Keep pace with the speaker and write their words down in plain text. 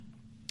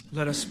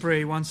Let us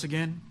pray once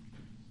again.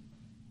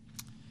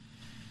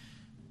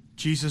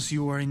 Jesus,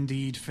 you are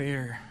indeed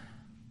fairer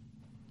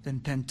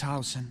than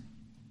 10,000,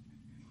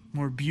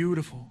 more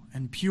beautiful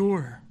and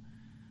pure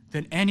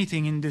than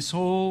anything in this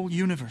whole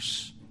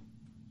universe.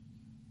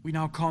 We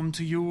now come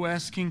to you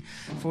asking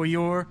for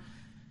your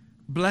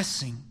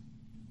blessing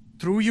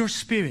through your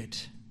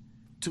Spirit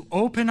to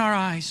open our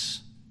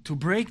eyes, to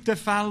break the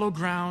fallow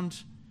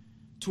ground,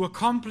 to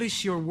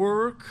accomplish your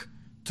work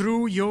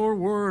through your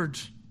word.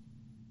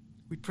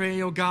 We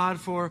pray, O God,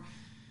 for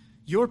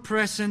your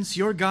presence,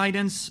 your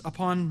guidance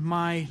upon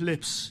my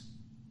lips.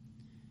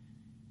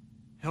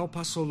 Help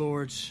us, O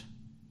Lord.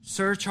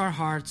 Search our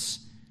hearts.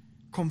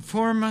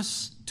 Conform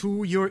us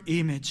to your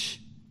image.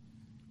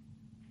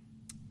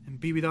 And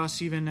be with us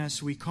even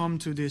as we come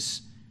to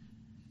this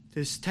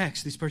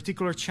text, this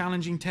particular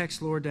challenging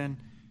text, Lord, and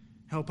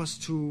help us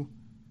to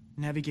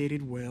navigate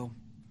it well.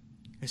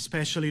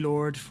 Especially,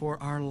 Lord, for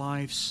our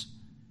lives.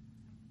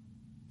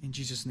 In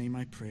Jesus' name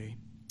I pray.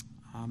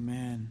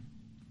 Amen.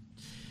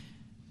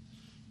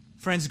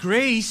 Friends,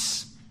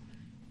 grace,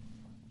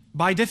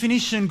 by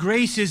definition,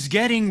 grace is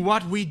getting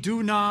what we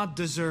do not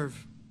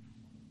deserve.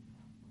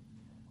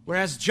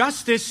 Whereas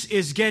justice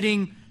is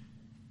getting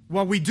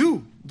what we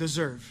do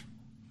deserve.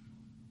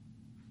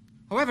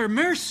 However,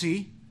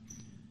 mercy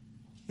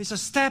is a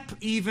step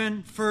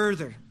even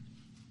further.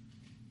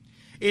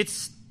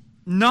 It's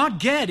not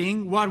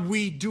getting what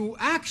we do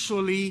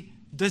actually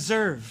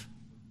deserve.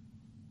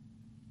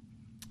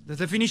 The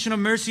definition of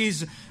mercy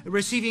is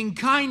receiving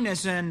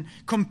kindness and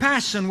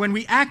compassion when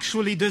we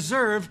actually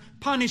deserve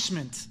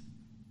punishment.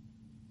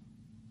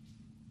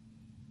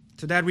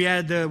 To that we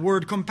add the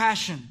word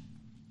compassion,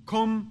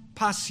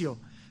 compassio,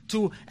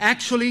 to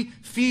actually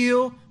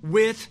feel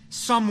with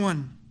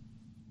someone,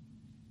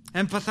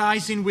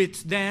 empathizing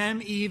with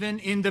them even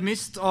in the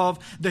midst of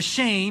the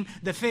shame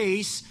they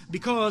face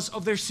because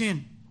of their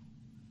sin.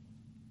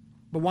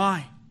 But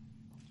why?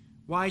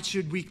 Why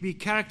should we be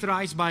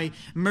characterized by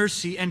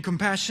mercy and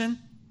compassion?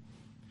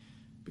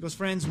 Because,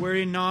 friends, were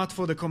it not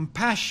for the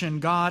compassion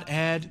God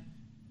had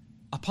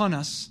upon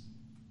us,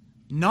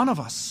 none of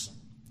us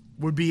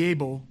would be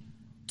able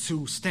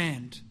to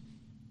stand.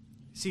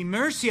 See,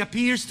 mercy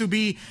appears to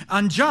be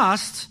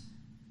unjust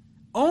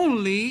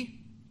only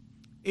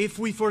if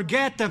we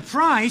forget the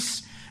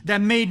price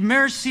that made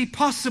mercy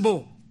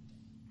possible.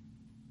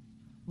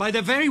 By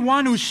the very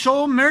one who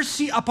showed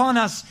mercy upon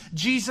us,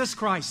 Jesus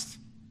Christ.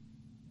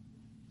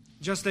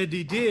 Just as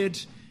He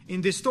did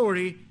in this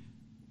story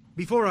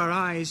before our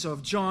eyes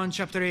of John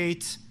chapter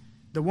 8,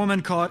 the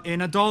woman caught in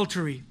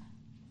adultery.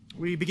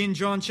 We begin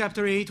John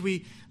chapter 8.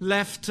 We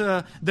left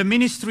the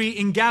ministry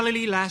in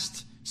Galilee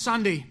last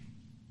Sunday.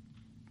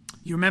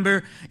 You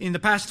remember in the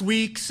past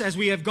weeks, as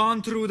we have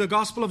gone through the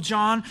Gospel of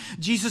John,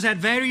 Jesus had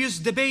various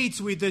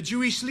debates with the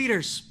Jewish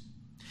leaders,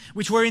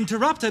 which were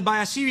interrupted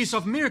by a series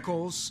of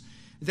miracles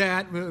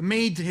that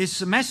made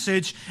his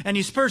message and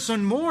his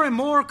person more and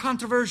more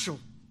controversial.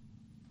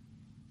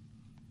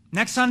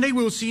 Next Sunday,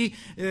 we'll see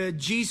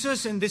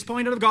Jesus, in this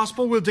point of the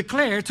gospel, will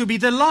declare to be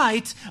the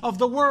light of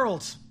the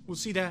world. We'll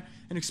see that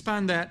and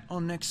expand that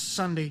on next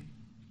Sunday.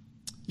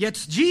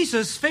 Yet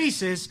Jesus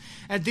faces,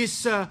 at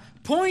this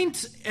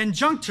point and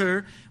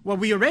juncture, what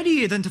we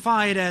already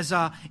identified as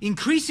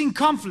increasing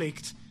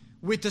conflict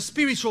with the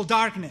spiritual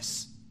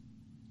darkness.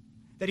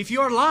 That if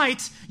you are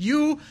light,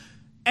 you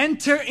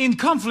enter in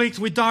conflict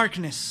with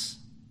darkness.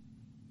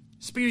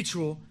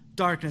 Spiritual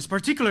darkness,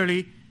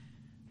 particularly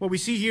what we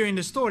see here in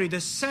the story,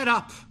 the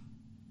setup.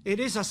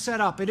 It is a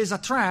setup, it is a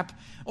trap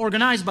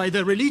organized by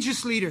the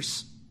religious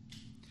leaders.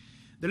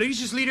 The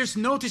religious leaders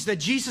notice that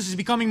Jesus is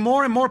becoming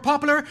more and more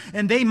popular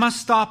and they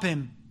must stop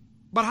him.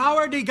 But how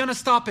are they going to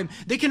stop him?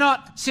 They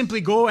cannot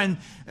simply go and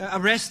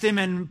arrest him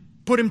and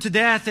put him to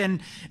death, and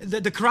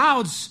the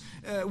crowds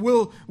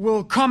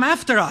will come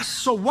after us.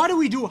 So what do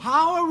we do?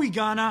 How are we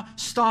going to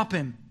stop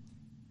him?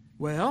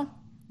 Well,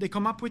 they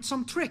come up with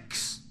some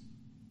tricks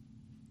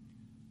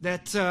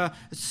that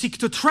seek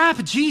to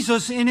trap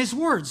Jesus in his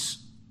words.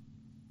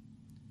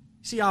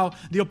 See how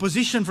the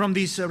opposition from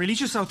these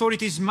religious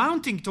authorities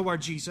mounting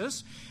toward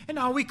Jesus. And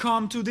now we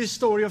come to this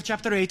story of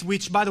chapter 8,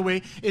 which, by the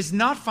way, is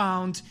not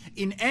found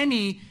in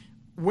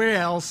anywhere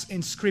else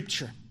in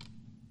Scripture.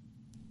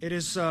 It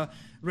is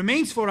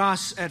remains for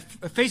us at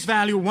face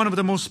value one of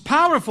the most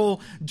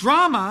powerful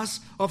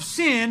dramas of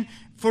sin,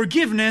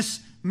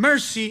 forgiveness,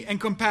 mercy, and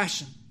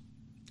compassion.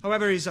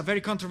 However, it is a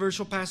very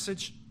controversial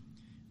passage.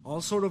 All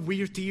sort of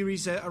weird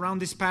theories around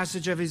this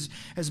passage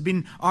has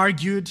been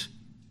argued.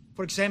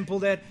 For example,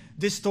 that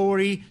this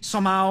story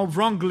somehow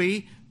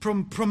wrongly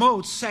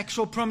promotes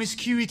sexual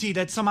promiscuity,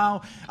 that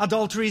somehow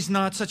adultery is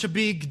not such a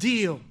big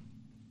deal,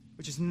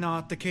 which is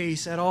not the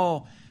case at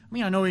all. I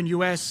mean, I know in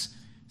U.S.,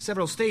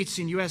 several states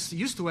in U.S.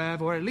 used to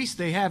have, or at least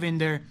they have in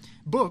their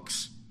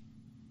books,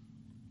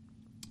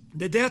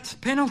 the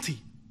death penalty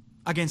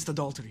against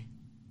adultery.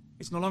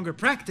 It's no longer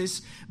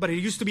practiced, but it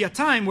used to be a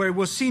time where it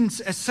was seen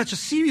as such a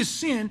serious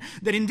sin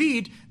that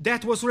indeed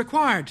death was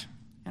required.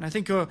 And I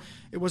think it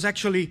was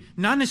actually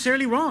not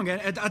necessarily wrong.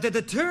 A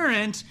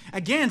deterrent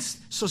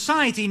against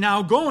society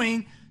now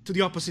going to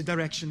the opposite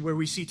direction where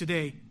we see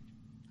today.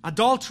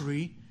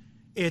 Adultery,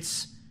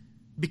 it's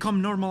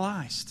become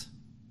normalized.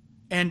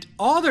 And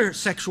other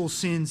sexual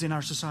sins in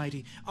our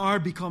society are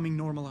becoming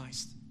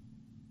normalized.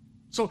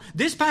 So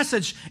this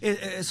passage,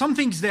 some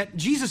things that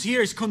Jesus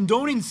here is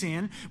condoning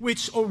sin,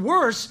 which, or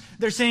worse,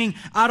 they're saying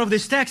out of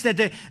this text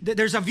that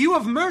there's a view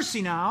of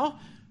mercy now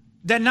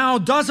that now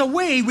does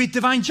away with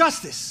divine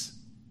justice.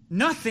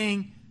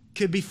 Nothing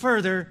could be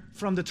further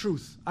from the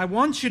truth. I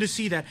want you to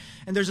see that.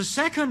 And there's a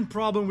second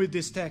problem with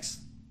this text,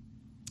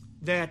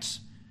 that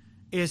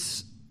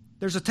is,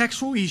 there's a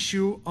textual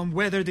issue on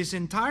whether this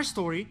entire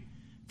story,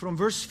 from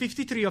verse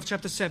 53 of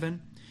chapter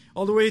 7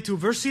 all the way to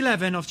verse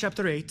 11 of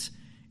chapter 8,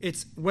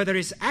 it's whether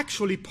it's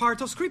actually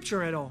part of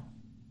Scripture at all.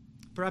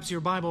 Perhaps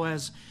your Bible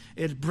has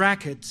it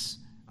brackets.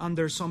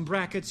 Under some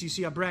brackets, you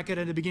see a bracket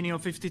at the beginning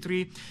of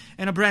 53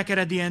 and a bracket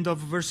at the end of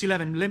verse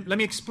 11. Let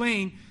me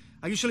explain.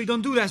 I usually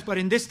don't do that, but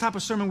in this type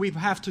of sermon we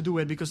have to do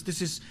it because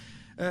this is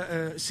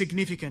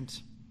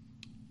significant.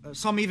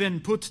 Some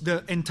even put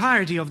the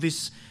entirety of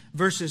these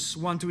verses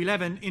 1 to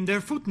 11 in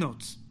their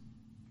footnotes.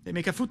 They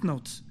make a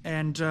footnote.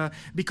 And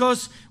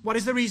because, what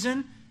is the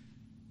reason?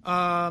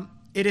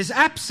 It is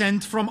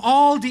absent from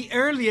all the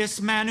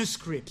earliest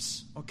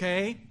manuscripts,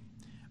 okay?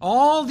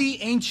 All the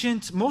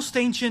most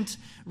ancient,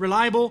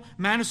 reliable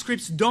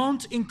manuscripts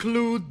don't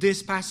include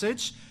this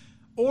passage.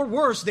 Or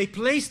worse, they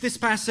place this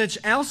passage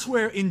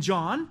elsewhere in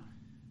John,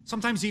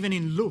 sometimes even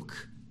in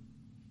Luke.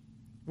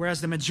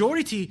 Whereas the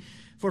majority,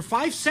 for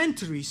 5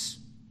 centuries,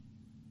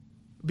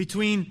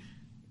 between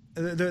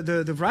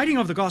the writing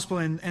of the gospel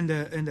and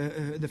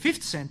the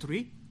 5th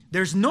century,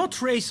 there's no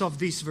trace of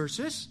these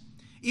verses.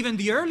 Even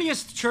the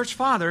earliest church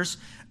fathers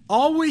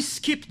always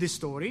skip this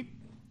story.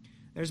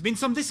 There's been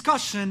some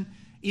discussion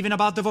even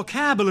about the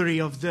vocabulary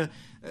of that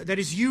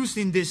is used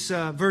in these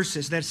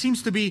verses. That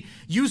seems to be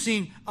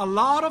using a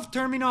lot of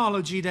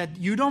terminology that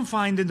you don't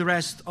find in the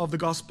rest of the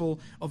Gospel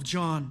of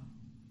John.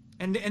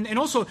 And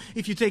also,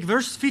 if you take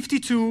verse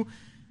 52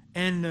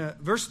 and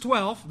verse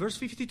 12, verse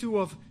 52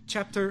 of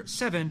chapter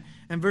 7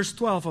 and verse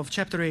 12 of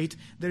chapter 8,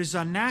 there is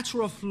a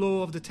natural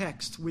flow of the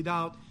text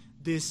without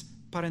this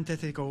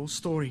parenthetical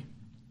story.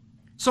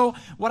 So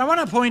what I want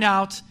to point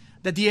out,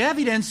 that the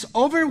evidence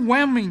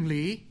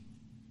overwhelmingly,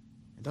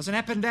 it doesn't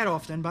happen that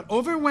often, but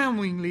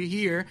overwhelmingly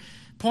here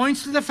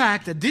points to the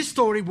fact that this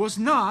story was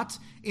not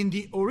in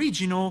the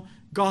original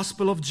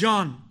Gospel of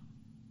John.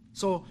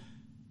 So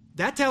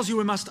that tells you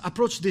we must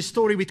approach this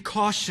story with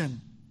caution.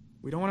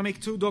 We don't want to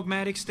make too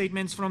dogmatic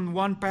statements from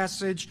one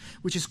passage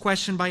which is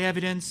questioned by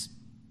evidence.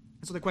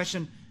 And so the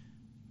question,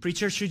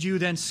 preacher, should you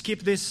then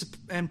skip this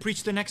and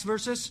preach the next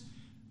verses?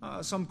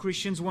 Some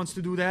Christians wants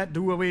to do that,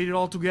 do away with it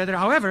altogether.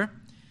 However,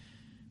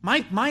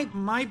 my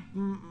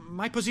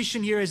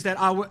position here is that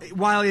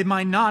while it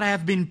might not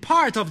have been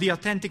part of the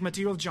authentic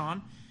material of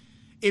John,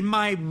 it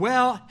might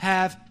well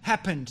have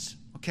happened.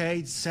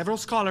 Okay, several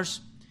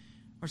scholars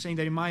are saying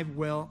that it might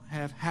well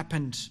have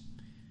happened.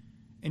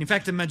 And in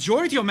fact, the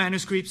majority of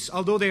manuscripts,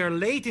 although they are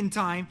late in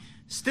time,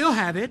 still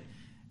have it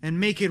and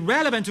make it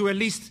relevant to at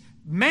least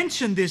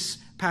mention this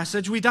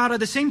passage without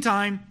at the same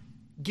time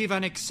give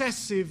an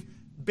excessive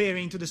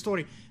bearing to the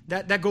story.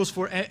 That goes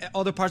for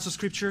other parts of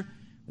Scripture.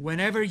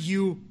 Whenever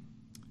you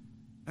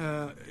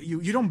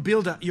don't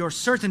build your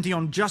certainty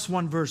on just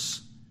one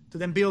verse to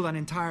then build an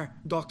entire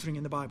doctrine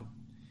in the Bible.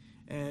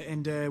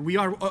 We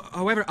are,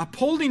 however,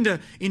 upholding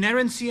the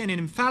inerrancy and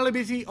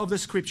infallibility of the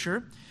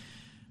Scripture.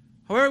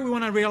 However, we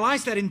want to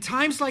realize that in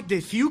times like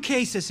the few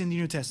cases in the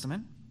New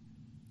Testament,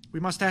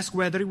 we must ask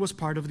whether it was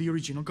part of the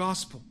original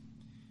gospel.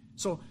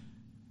 So,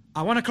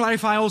 I want to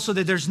clarify also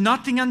that there's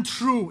nothing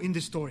untrue in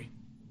this story.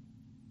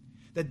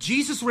 That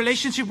Jesus'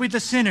 relationship with the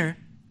sinner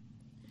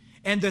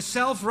and the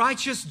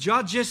self-righteous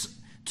judges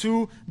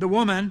to the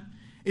woman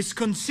is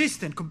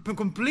consistent,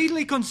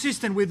 completely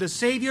consistent with the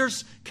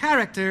Savior's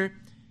character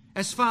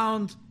as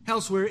found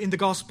elsewhere in the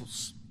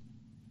Gospels.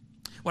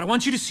 What I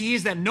want you to see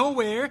is that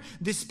nowhere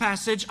this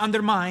passage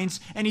undermines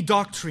any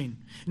doctrine,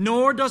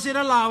 nor does it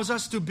allow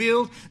us to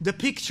build the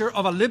picture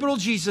of a liberal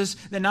Jesus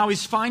that now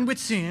is fine with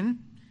sin,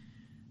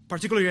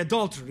 particularly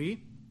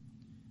adultery.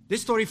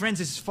 This story, friends,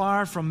 is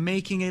far from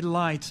making it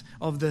light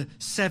of the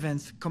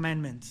 7th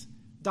commandment.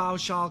 Thou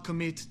shalt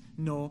commit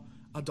no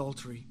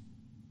adultery.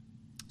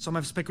 Some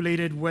have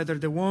speculated whether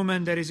the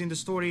woman that is in the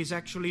story is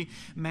actually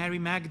Mary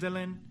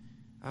Magdalene.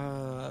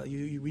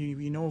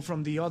 We know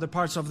from the other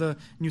parts of the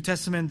New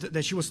Testament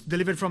that she was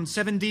delivered from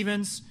 7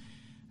 demons.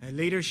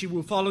 Later she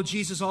will follow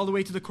Jesus all the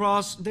way to the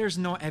cross. There's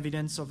no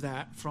evidence of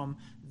that from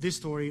this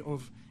story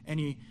of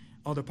any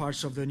other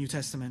parts of the New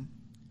Testament.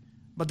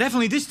 But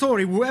definitely this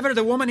story, whoever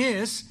the woman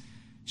is,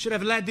 should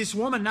have led this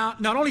woman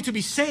not only to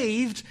be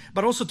saved,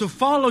 but also to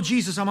follow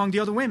Jesus among the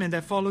other women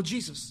that followed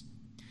Jesus.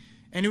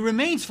 And it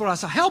remains for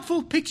us a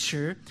helpful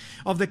picture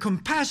of the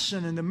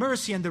compassion and the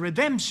mercy and the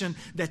redemption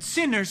that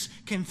sinners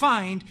can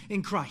find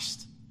in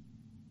Christ.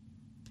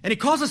 And it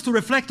calls us to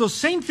reflect those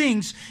same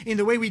things in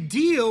the way we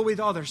deal with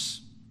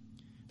others.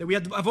 That we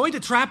avoid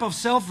the trap of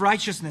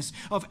self-righteousness,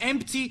 of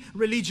empty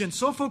religion,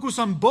 so focused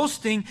on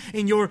boasting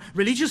in your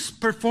religious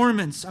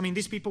performance. I mean,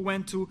 these people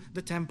went to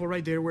the temple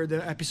right there where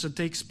the episode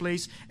takes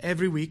place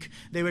every week.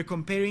 They were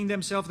comparing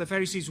themselves, the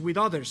Pharisees, with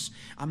others.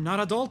 I'm not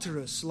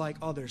adulterous like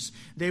others.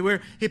 They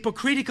were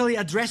hypocritically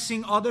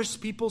addressing others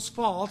people's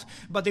fault,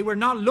 but they were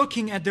not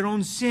looking at their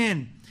own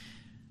sin.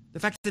 The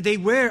fact that they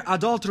were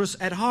adulterous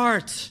at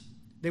heart.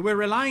 They were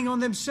relying on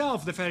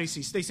themselves, the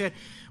Pharisees. They said,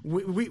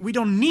 we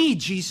don't need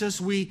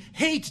Jesus, we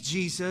hate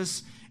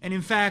Jesus, and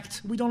in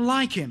fact, we don't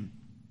like Him.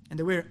 And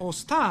they were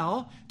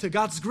hostile to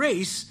God's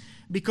grace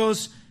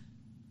because,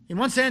 in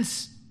one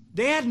sense,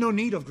 they had no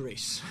need of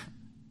grace.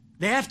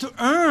 They have to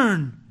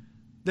earn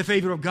the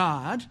favor of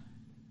God,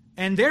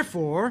 and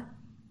therefore,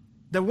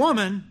 the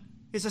woman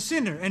is a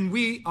sinner, and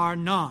we are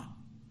not.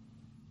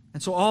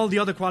 And so all the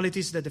other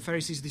qualities that the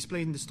Pharisees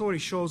displayed in the story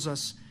shows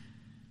us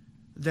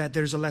that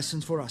there's a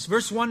lesson for us.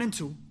 Verse 1 and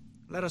 2,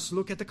 let us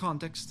look at the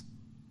context.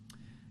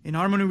 In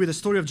harmony with the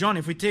story of John,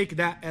 if we take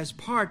that as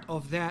part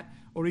of that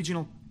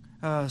original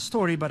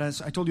story, but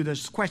as I told you,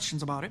 there's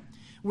questions about it.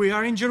 We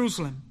are in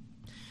Jerusalem.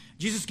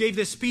 Jesus gave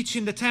this speech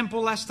in the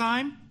temple last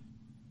time.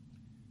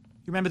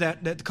 You remember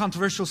that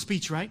controversial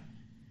speech, right?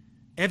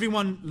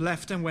 Everyone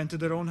left and went to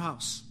their own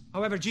house.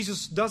 However,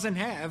 Jesus doesn't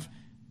have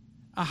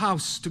a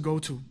house to go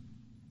to.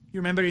 You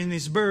remember in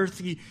his birth,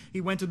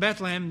 he went to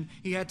Bethlehem.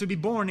 He had to be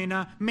born in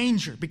a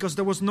manger because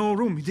there was no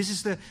room. This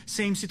is the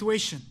same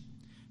situation.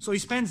 So he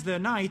spends the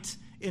night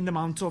in the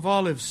Mount of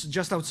Olives,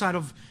 just outside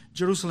of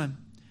Jerusalem.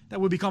 That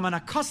will become an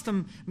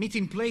accustomed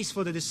meeting place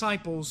for the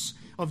disciples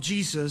of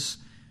Jesus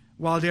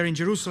while they're in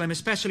Jerusalem,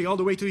 especially all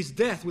the way to his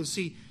death, we'll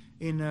see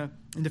in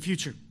the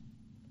future.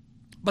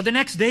 But the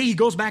next day, he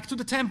goes back to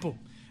the temple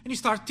and he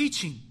starts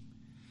teaching.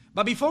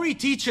 But before he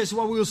teaches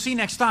what we'll see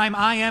next time,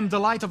 I am the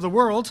light of the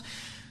world,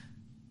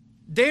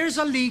 there's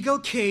a legal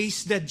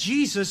case that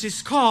Jesus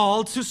is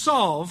called to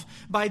solve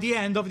by the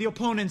end of the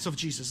opponents of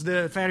Jesus,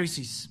 the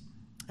Pharisees.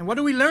 And what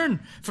do we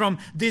learn from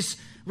this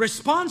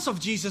response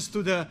of Jesus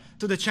to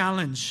the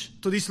challenge,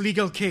 to this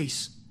legal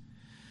case?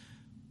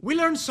 We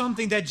learn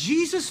something, that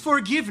Jesus'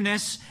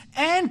 forgiveness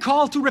and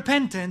call to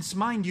repentance,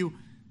 mind you,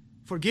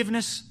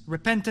 forgiveness,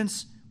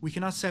 repentance, we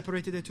cannot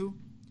separate the two.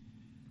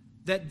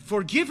 That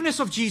forgiveness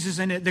of Jesus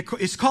and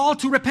his call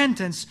to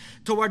repentance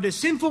toward the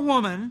sinful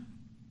woman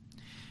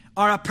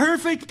are a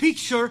perfect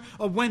picture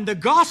of when the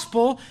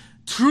gospel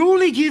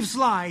truly gives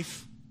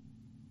life,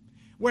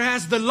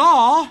 whereas the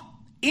law,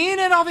 in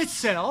and of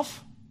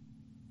itself,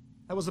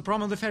 that was the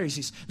problem of the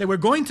Pharisees. They were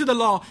going to the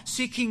law,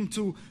 seeking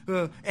to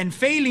and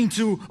failing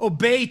to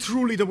obey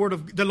truly the word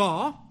of the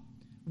law.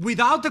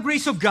 Without the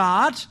grace of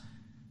God,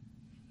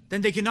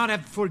 then they cannot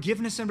have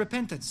forgiveness and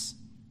repentance.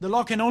 The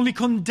law can only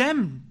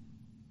condemn.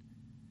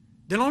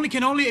 The law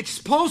can only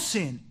expose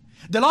sin.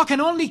 The law can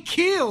only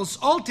kill,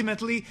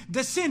 ultimately,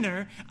 the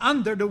sinner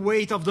under the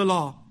weight of the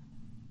law.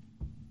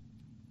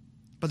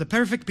 But the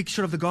perfect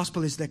picture of the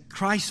gospel is that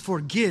Christ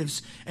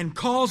forgives and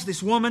calls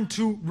this woman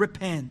to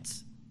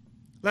repent.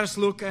 Let us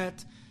look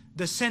at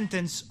the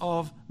sentence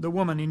of the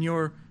woman in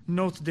your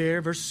note there,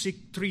 verse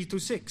 3 to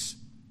 6.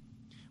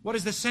 What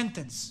is the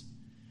sentence?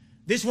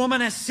 This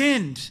woman has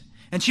sinned,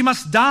 and she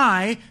must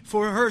die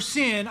for her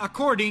sin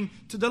according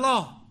to the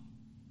law.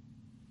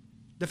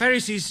 The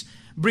Pharisees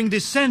bring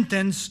this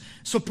sentence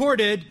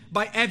supported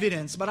by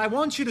evidence, but I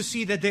want you to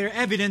see that their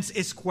evidence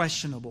is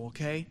questionable,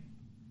 okay?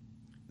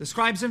 The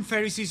scribes and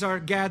Pharisees are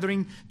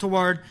gathering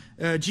toward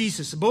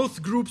Jesus.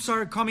 Both groups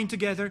are coming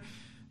together.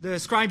 The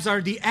scribes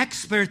are the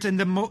expert in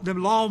the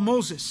law of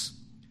Moses.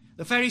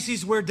 The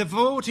Pharisees were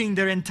devoting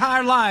their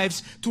entire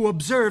lives to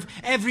observe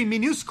every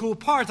minuscule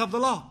part of the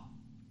law.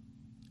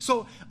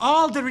 So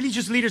all the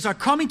religious leaders are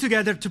coming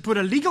together to put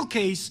a legal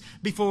case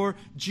before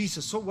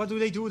Jesus. So what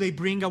do? They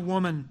bring a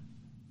woman.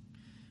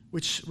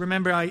 Which,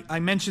 remember, I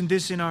mentioned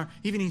this in our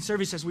evening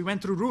service as we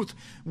went through Ruth.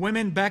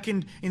 Women back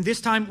in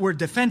this time were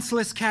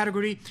defenseless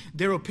category.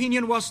 Their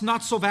opinion was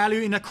not so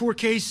valued in a court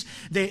case.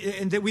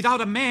 Without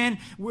a man,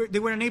 they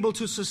were unable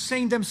to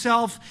sustain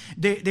themselves.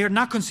 They are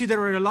not considered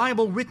a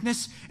reliable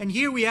witness. And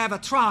here we have a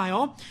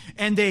trial,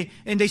 and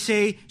they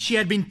say she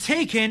had been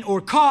taken or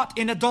caught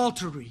in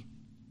adultery.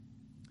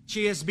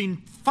 She has been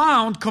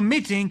found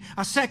committing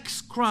a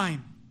sex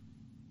crime.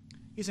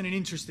 Isn't it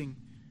interesting?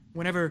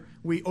 Whenever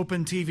we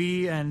open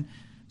TV and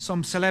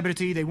some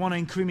celebrity, they want to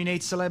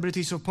incriminate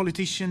celebrities or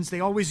politicians, they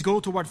always go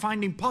toward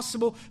finding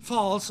possible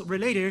faults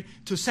related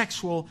to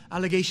sexual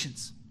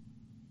allegations.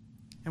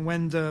 And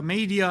when the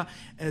media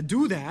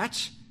do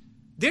that,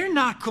 they're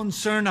not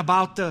concerned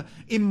about the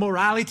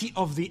immorality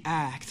of the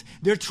act.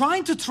 They're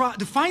trying to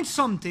find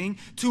something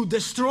to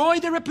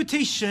destroy the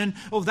reputation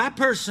of that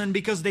person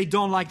because they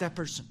don't like that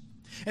person.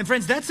 And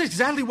friends, that's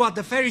exactly what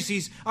the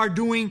Pharisees are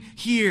doing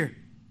here.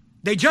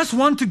 They just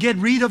want to get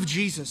rid of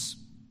Jesus.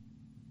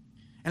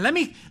 And let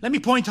me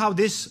point out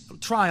this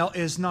trial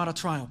is not a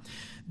trial.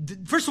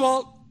 First of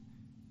all,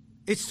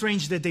 it's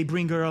strange that they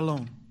bring her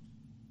alone.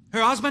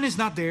 Her husband is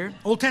not there.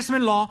 Old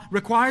Testament law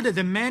required that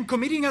the man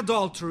committing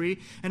adultery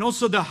and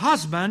also the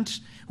husband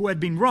who had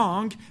been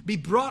wronged be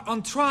brought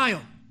on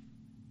trial.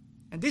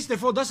 And this,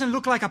 therefore, doesn't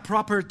look like a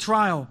proper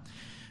trial,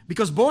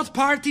 because both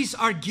parties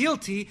are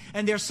guilty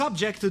and they're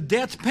subject to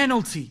death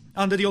penalty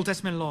under the Old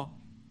Testament law.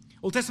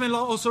 Old Testament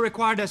law also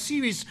required a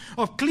series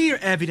of clear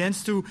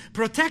evidence to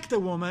protect the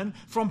woman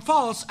from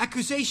false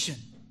accusation.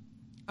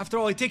 After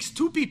all, it takes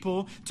two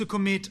people to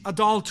commit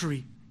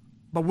adultery.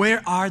 But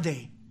where are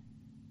they?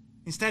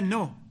 Instead,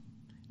 no.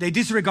 They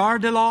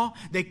disregard the law.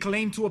 They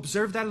claim to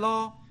observe that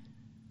law.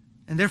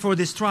 And therefore,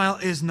 this trial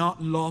is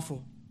not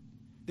lawful.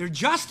 They're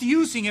just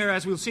using her,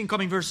 as we'll see in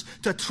coming verse,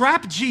 to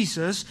trap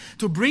Jesus,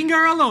 to bring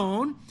her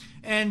alone.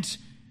 And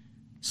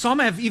some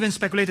have even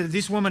speculated that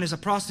this woman is a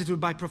prostitute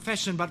by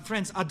profession. But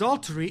friends,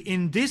 adultery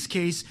in this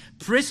case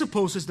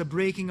presupposes the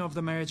breaking of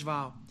the marriage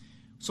vow.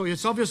 So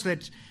it's obvious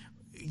that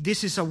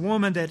this is a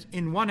woman that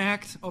in one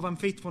act of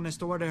unfaithfulness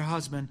toward her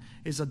husband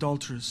is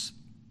adulterous.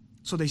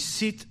 So they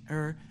sit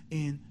her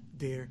in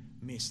their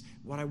midst.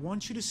 What I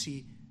want you to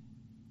see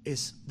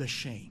is the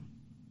shame.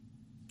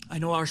 I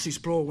know R.C.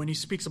 Sproul, when he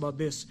speaks about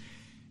this,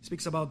 he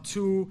speaks about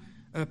two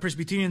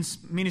Presbyterian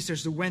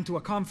ministers who went to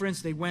a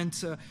conference. They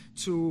went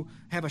to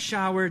have a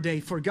shower.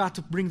 They forgot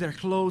to bring their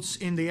clothes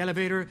in the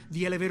elevator.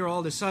 The elevator all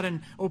of a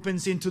sudden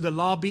opens into the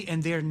lobby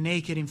and they're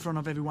naked in front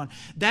of everyone.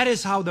 That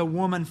is how the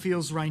woman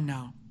feels right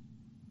now.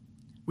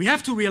 We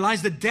have to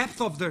realize the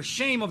depth of the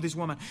shame of this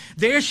woman.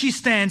 There she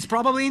stands,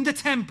 probably in the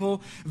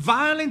temple,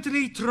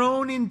 violently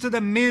thrown into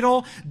the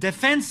middle,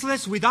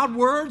 defenseless, without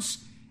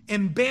words,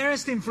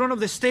 embarrassed in front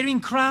of the staring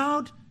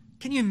crowd.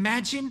 Can you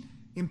imagine?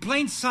 In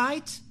plain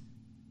sight.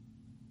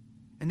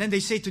 And then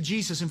they say to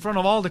Jesus in front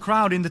of all the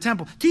crowd in the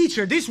temple,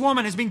 "Teacher, this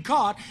woman has been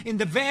caught in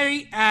the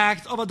very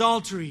act of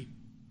adultery."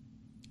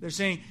 They're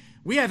saying,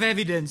 "We have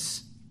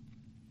evidence,"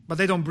 but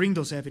they don't bring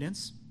those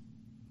evidence.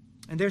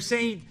 And they're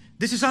saying,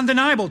 "This is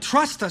undeniable.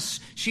 Trust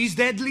us. She's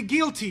deadly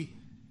guilty."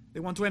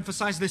 They want to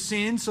emphasize the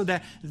sin so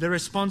that the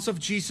response of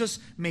Jesus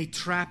may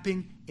trap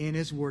him in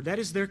his word. That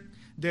is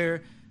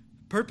their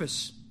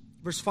purpose.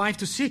 Verse 5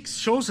 to 6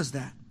 shows us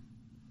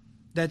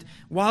that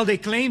while they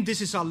claim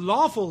this is a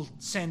lawful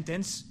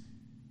sentence,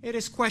 it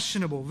is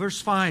questionable.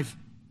 Verse 5,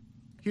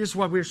 here's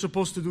what we're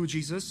supposed to do,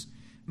 Jesus.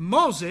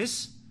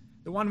 "Moses,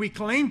 the one we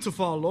claim to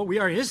follow, we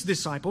are his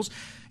disciples,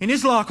 in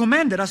his law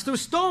commanded us to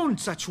stone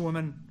such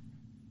woman,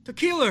 to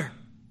kill her.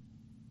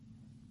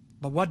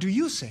 But what do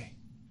you say?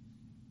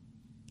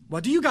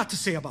 What do you got to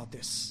say about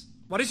this?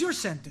 What is your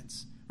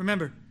sentence?"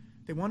 Remember,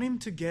 they want him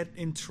to get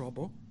in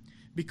trouble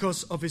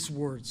because of his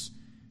words.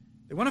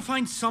 They want to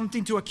find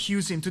something to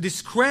accuse him, to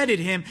discredit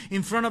him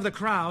in front of the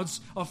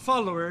crowds of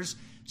followers,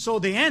 so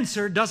the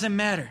answer doesn't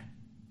matter.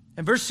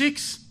 And verse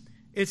 6,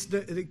 it's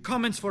the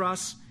comments for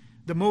us,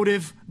 the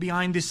motive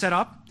behind this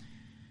setup.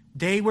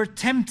 They were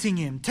tempting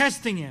him,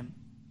 testing him,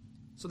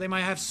 so they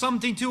might have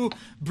something to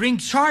bring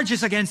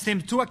charges against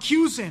him, to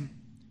accuse him.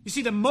 You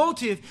see, the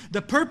motive,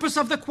 the purpose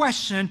of the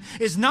question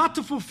is not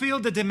to fulfill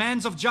the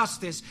demands of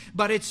justice,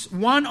 but it's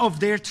one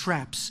of their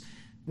traps,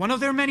 one of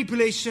their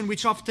manipulation,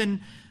 which often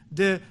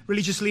the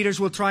religious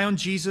leaders will try on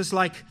Jesus,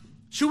 like,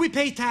 "Should we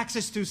pay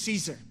taxes to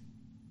Caesar?"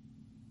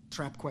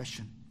 Trap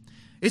question.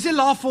 "Is it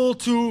lawful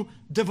to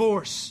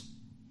divorce?"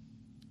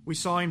 We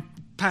saw in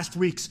past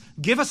weeks,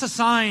 "Give us a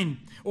sign."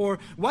 Or,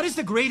 "What is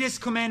the greatest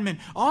commandment?"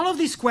 All of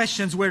these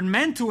questions were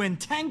meant to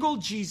entangle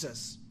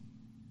Jesus.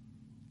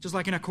 Just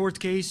like in a court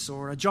case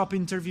or a job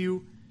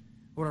interview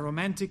or a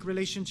romantic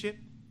relationship.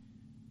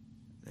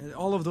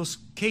 All of those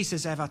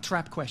cases have a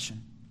trap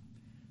question.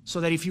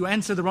 So that if you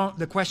answer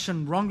the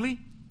question wrongly,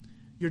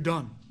 you're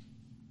done.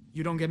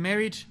 You don't get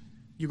married,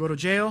 you go to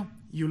jail,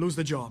 you lose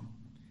the job.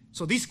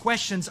 So these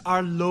questions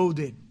are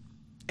loaded.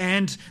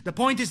 And the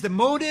point is, the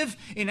motive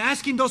in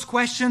asking those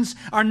questions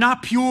are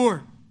not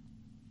pure.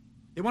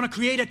 They want to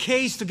create a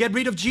case to get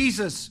rid of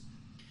Jesus,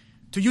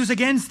 to use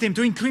against him,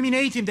 to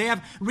incriminate him. They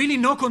have really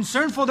no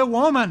concern for the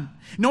woman,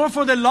 nor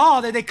for the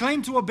law that they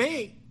claim to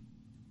obey.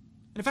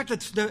 In fact,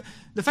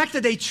 the fact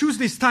that they choose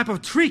this type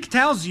of trick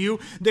tells you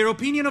their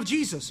opinion of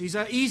Jesus. He's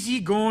an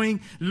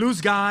easygoing,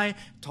 loose guy,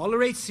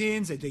 tolerates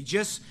sins, and they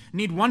just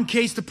need one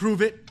case to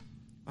prove it.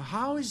 But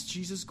how is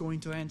Jesus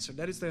going to answer?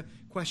 That is the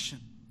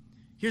question.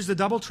 Here's the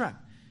double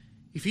trap.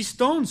 If he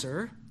stones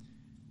her,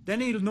 then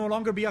he'll no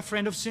longer be a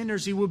friend of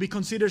sinners. He will be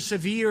considered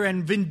severe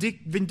and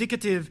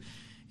vindicative.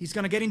 He's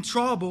going to get in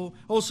trouble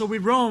also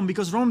with Rome,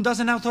 because Rome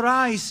doesn't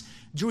authorize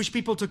Jewish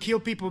people to kill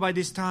people by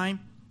this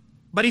time.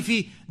 But if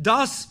he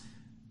does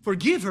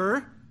forgive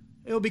her,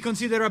 it will be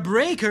considered a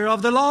breaker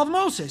of the law of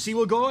Moses. He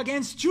will go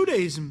against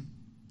Judaism.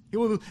 He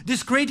will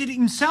discredit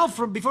himself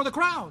before the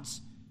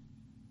crowds.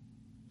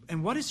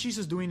 And what is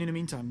Jesus doing in the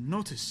meantime?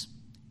 Notice,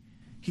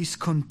 he's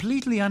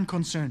completely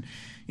unconcerned.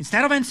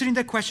 Instead of answering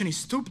that question, he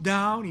stoops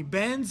down, he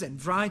bends,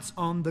 and writes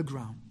on the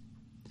ground.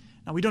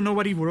 Now, we don't know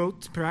what he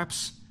wrote.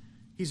 Perhaps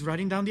he's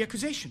writing down the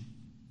accusation.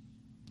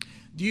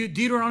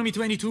 Deuteronomy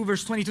 22,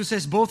 verse 22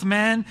 says, "Both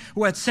man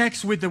who had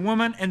sex with the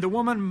woman and the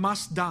woman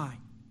must die."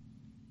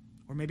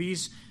 Or maybe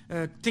he's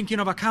thinking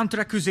of a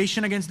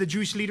counter-accusation against the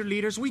Jewish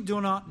leaders. We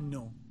do not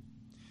know.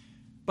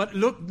 But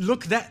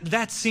look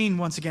that scene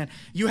once again.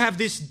 You have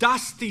this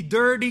dusty,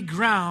 dirty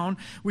ground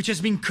which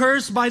has been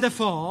cursed by the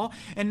fall,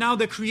 and now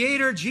the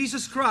Creator,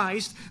 Jesus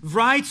Christ,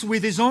 writes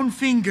with His own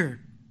finger.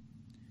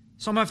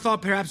 Some have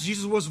thought perhaps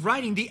Jesus was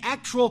writing the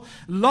actual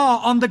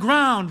law on the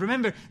ground.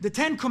 Remember, the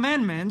 10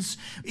 Commandments,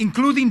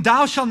 including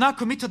thou shalt not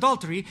commit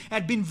adultery,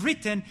 had been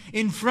written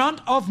in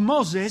front of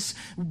Moses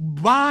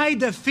by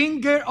the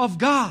finger of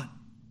God.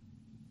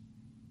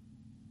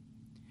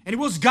 And it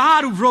was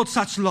God who wrote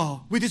such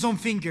law with His own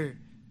finger.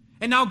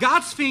 And now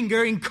God's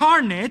finger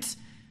incarnate,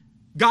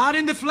 God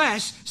in the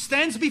flesh,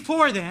 stands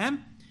before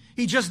them.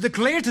 He just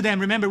declared to them,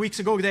 remember weeks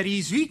ago, that He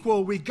is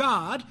equal with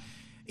God.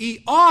 He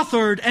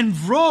authored and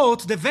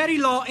wrote the very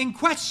law in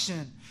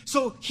question.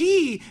 So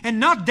He and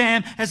not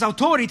them has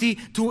authority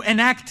to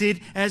enact it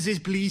as He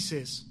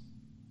pleases.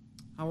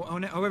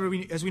 However,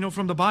 as we know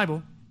from the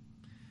Bible,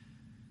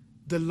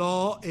 the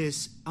law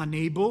is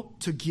unable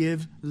to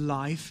give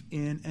life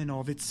in and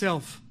of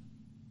itself.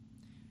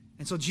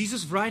 And so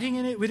Jesus, writing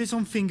in it with His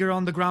own finger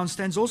on the ground,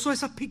 stands also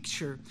as a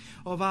picture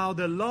of how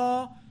the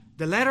law,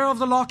 the letter of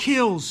the law,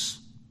 kills.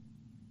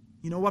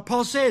 You know what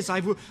Paul says? I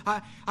would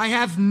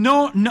have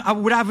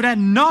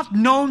not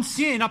known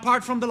sin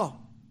apart from the law.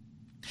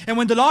 And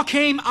when the law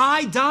came,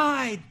 I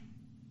died.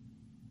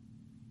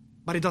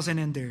 But it doesn't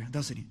end there,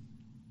 doesn't it?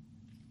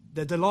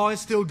 That the law is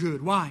still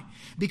good. Why?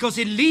 Because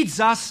it leads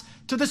us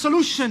to the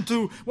solution,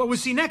 to what we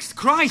see next.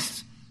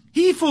 Christ,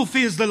 He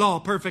fulfills the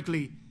law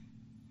perfectly.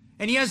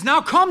 And He has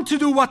now come to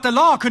do what the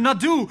law could not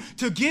do,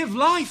 to give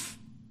life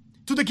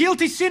to the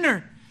guilty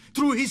sinner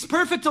through His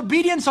perfect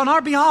obedience on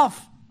our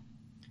behalf.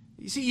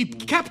 You see, He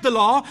kept the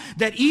law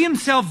that He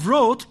Himself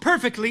wrote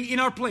perfectly in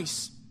our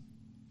place.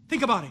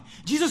 Think about it.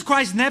 Jesus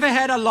Christ never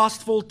had a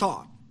lustful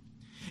thought.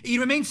 He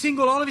remained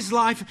single all of His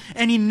life,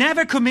 and He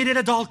never committed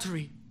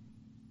adultery.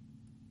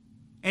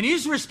 And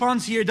His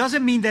response here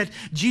doesn't mean that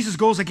Jesus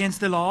goes against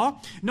the law.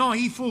 No,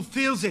 He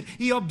fulfills it.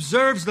 He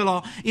observes the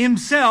law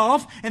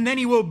Himself, and then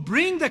He will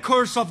bring the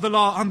curse of the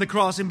law on the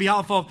cross in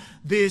behalf of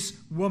this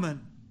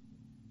woman.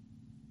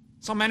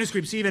 Some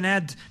manuscripts even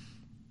add,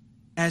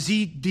 as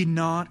He did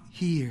not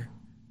hear.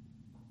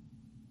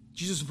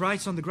 Jesus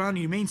writes on the ground,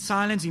 He remains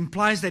silent,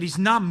 implies that He's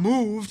not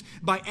moved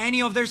by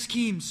any of their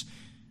schemes.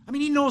 I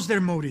mean, He knows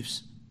their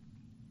motives.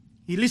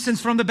 He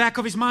listens from the back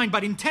of His mind,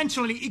 but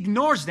intentionally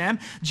ignores them,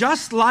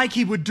 just like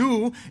He would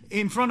do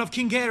in front of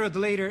King Herod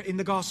later in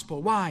the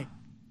Gospel. Why?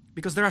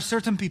 Because there are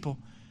certain people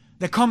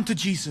that come to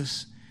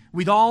Jesus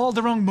with all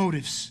the wrong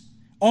motives,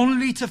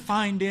 only to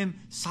find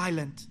Him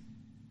silent,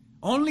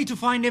 only to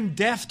find Him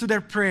deaf to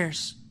their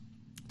prayers.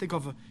 Think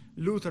of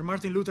Luther,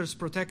 Martin Luther's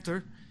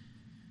protector.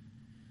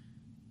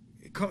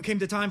 It came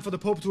the time for the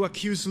Pope to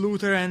accuse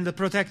Luther, and the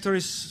protector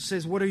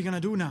says, what are you going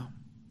to do now?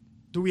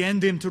 Do we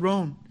end him to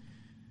Rome?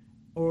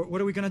 Or what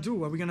are we going to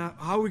do?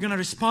 How are we going to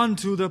respond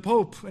to the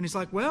Pope? And he's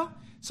like, well,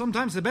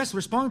 sometimes the best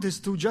response is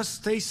to just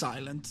stay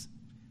silent.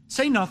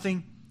 Say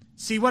nothing.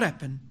 See what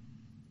happened.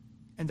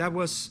 And that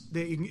was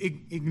the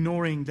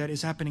ignoring that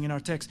is happening in our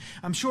text.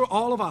 I'm sure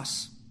all of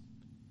us,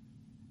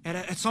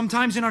 at some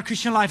times in our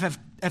Christian life,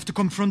 have to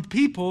confront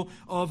people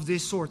of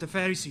this sort, the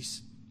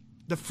Pharisees.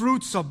 The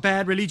fruits of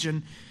bad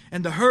religion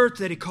and the hurt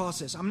that it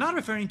causes. I'm not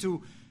referring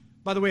to,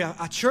 by the way,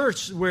 a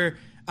church where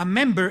a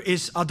member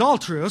is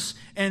adulterous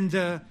and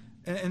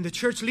the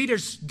church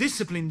leaders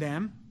discipline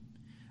them.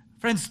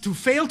 Friends, to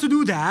fail to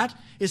do that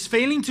is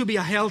failing to be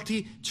a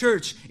healthy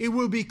church. It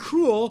will be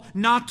cruel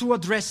not to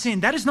address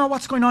sin. That is not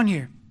what's going on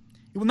here.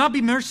 It will not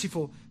be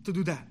merciful to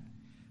do that.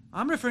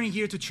 I'm referring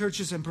here to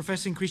churches and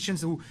professing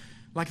Christians who,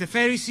 like the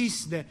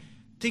Pharisees, that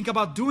think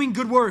about doing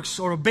good works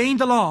or obeying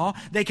the law,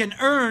 they can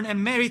earn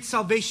and merit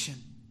salvation.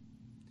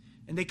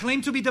 And they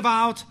claim to be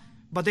devout,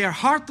 but they are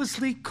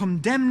heartlessly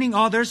condemning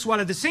others,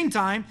 while at the same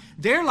time,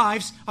 their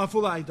lives are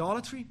full of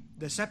idolatry,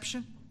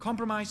 deception,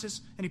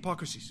 compromises, and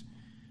hypocrisies.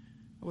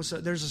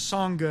 There's a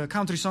song, a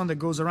country song that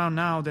goes around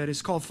now that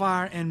is called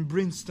Fire and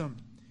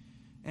Brimstone.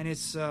 And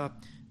it's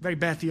very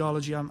bad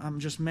theology. I'm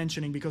just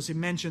mentioning because it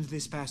mentions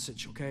this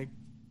passage, okay?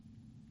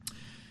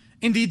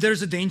 Indeed,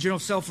 there's a danger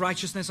of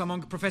self-righteousness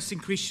among professing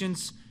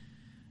Christians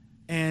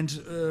and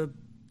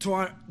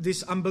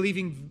this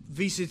unbelieving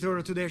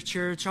visitor to their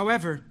church.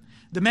 However,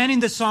 the man in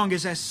the song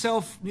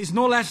is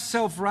no less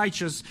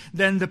self-righteous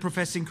than the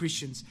professing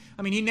Christians.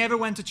 I mean, he never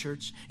went to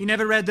church. He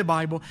never read the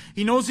Bible.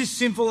 He knows his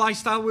sinful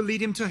lifestyle will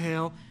lead him to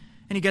hell.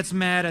 And he gets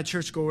mad at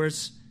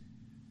churchgoers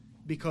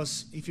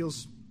because he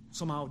feels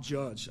somehow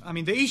judged. I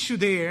mean, the issue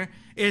there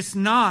is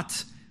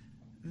not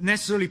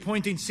necessarily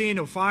pointing sin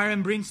or fire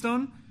and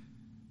brimstone.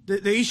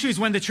 The issue is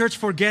when the church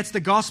forgets the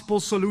gospel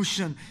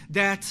solution,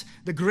 that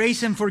the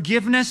grace and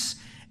forgiveness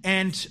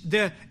and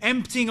the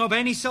emptying of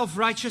any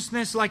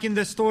self-righteousness, like in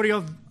the story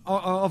of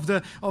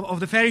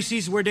the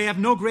Pharisees, where they have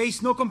no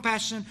grace, no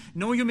compassion,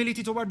 no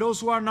humility toward those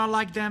who are not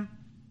like them.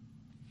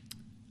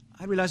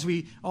 I realize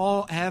we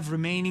all have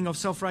remaining of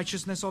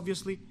self-righteousness,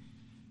 obviously.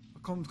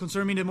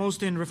 Concern me the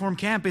most in Reform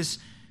camp is,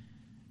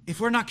 if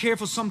we're not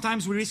careful,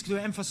 sometimes we risk to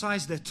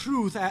emphasize the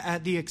truth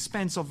at the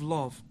expense of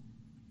love.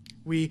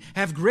 We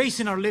have grace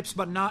in our lips,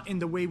 but not in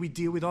the way we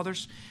deal with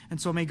others.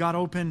 And so may God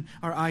open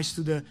our eyes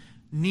to the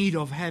need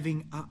of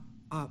having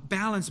a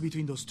balance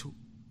between those two.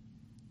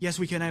 Yes,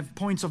 we can have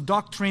points of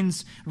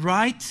doctrines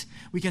right.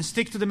 We can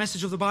stick to the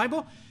message of the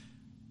Bible,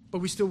 but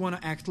we still want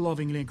to act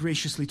lovingly and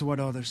graciously toward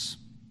others.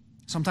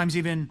 Sometimes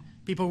even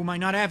people who might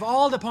not have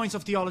all the points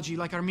of theology,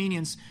 like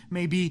Armenians,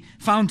 may be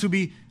found to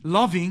be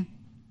loving.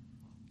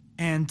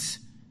 And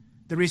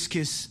the risk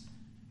is,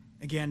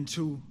 again,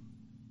 to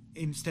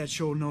instead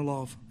show no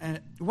love.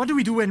 And what do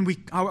we do when we,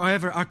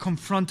 however, are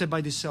confronted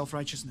by this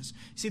self-righteousness?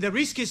 See, the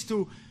risk is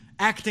to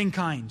act in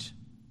kind.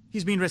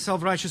 He's being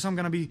self-righteous, I'm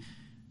going to be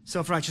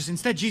self-righteous.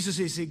 Instead, Jesus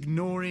is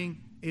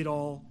ignoring it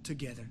all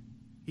together.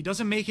 He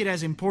doesn't make it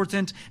as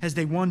important as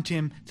they want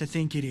him to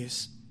think it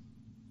is.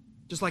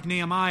 Just like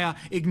Nehemiah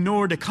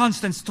ignored the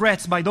constant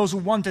threats by those who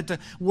wanted the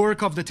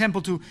work of the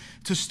temple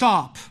to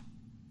stop.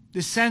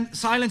 This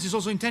silence is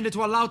also intended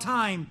to allow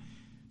time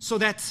so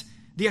that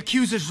the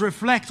accusers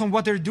reflect on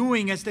what they're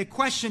doing, as their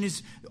question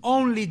is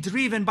only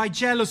driven by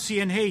jealousy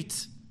and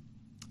hate.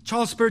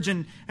 Charles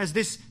Spurgeon has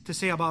this to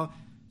say about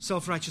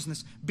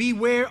self-righteousness.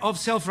 Beware of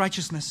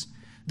self-righteousness.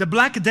 The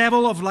black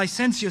devil of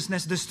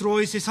licentiousness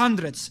destroys his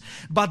hundreds,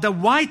 but the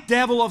white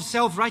devil of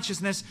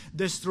self-righteousness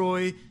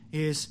destroys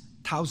his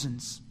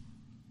thousands.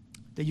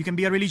 That you can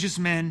be a religious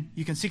man,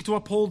 you can seek to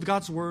uphold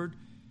God's word,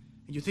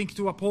 and you think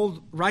to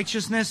uphold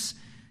righteousness,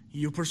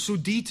 you pursue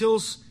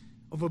details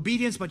of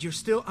obedience, but you're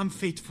still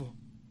unfaithful,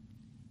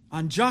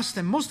 unjust,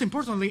 and most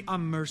importantly,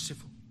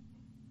 unmerciful.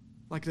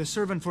 Like the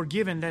servant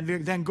forgiven,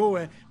 then go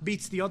and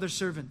beats the other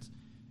servant.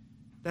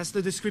 That's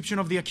the description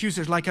of the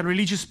accusers, like a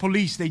religious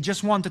police. They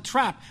just want to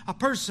trap a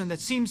person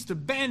that seems to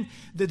bend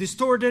the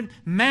distorted,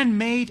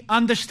 man-made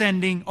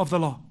understanding of the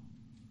law.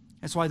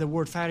 That's why the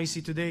word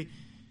Pharisee today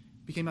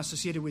became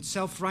associated with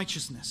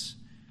self-righteousness.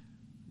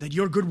 That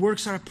your good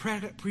works are a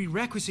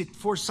prerequisite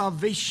for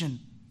salvation.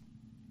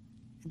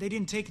 They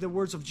didn't take the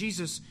words of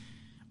Jesus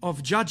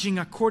of judging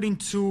according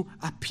to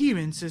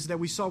appearances that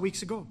we saw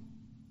weeks ago.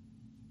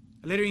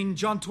 Later in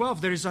John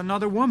 12, there is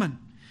another woman.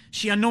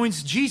 She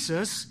anoints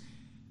Jesus,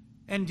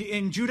 and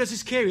Judas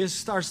Iscariot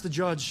starts to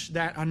judge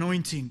that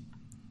anointing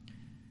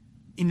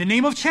in the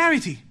name of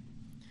charity.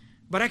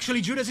 But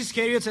actually, Judas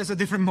Iscariot has a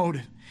different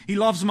motive. He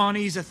loves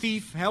money, he's a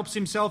thief, helps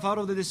himself out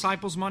of the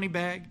disciples' money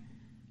bag.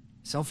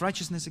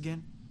 Self-righteousness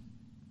again.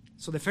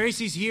 So the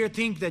Pharisees here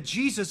think that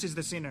Jesus is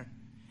the sinner,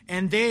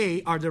 and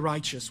they are the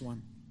righteous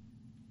one.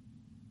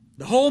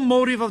 The whole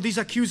motive of these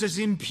accusers is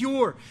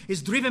impure,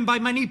 is driven by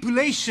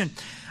manipulation.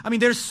 I mean,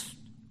 they're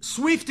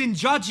swift in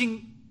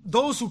judging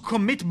those who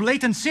commit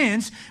blatant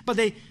sins, but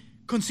they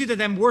consider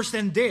them worse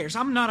than theirs.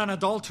 I'm not an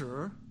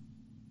adulterer,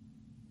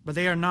 but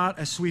they are not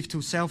as swift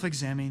to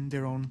self-examine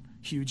their own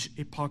huge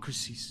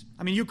hypocrisies.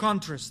 I mean, you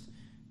contrast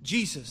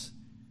Jesus,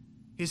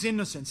 his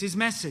innocence, his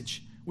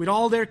message, with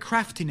all their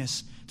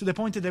craftiness to the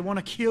point that they want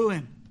to kill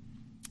him.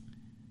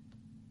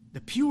 The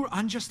pure,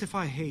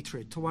 unjustified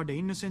hatred toward the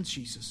innocent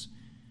Jesus.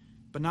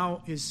 But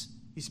now he's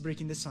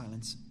breaking the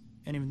silence.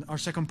 And in our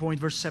second point,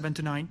 verse 7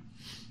 to 9,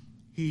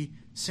 he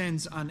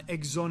sends an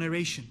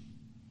exoneration.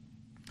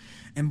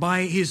 And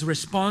by his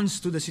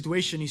response to the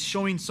situation, he's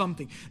showing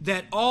something.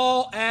 That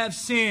all have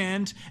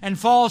sinned and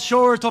fall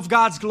short of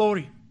God's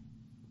glory.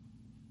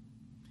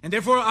 And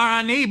therefore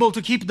are unable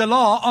to keep the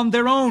law on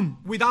their own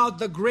without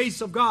the grace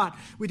of God,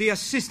 with the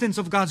assistance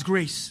of God's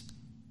grace.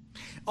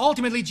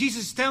 Ultimately,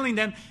 Jesus is telling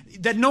them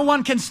that no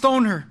one can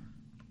stone her.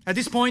 At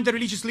this point, the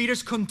religious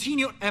leaders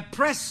continue to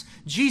press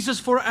Jesus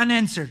for an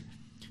answer.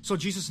 So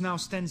Jesus now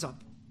stands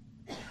up.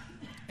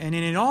 And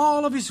in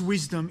all of his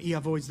wisdom, he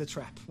avoids the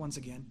trap once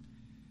again.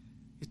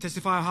 He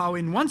testifies how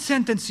in one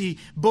sentence he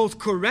both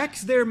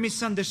corrects their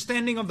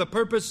misunderstanding of the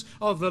purpose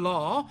of the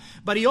law,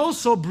 but he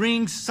also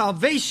brings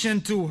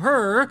salvation to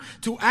her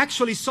to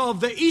actually solve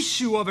the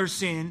issue of her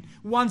sin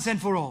once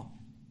and for all.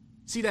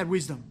 See that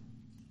wisdom?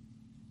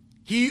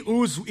 He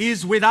who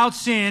is without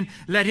sin,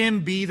 let him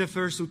be the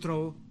first to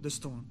throw the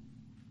stone.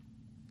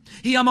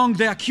 He among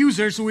the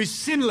accusers who is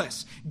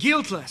sinless,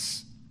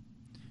 guiltless.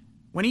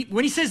 When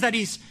he says that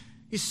he's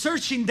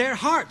searching their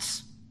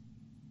hearts.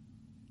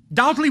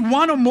 Doubtlessly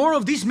one or more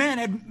of these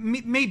men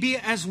may be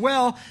as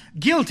well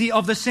guilty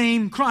of the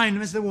same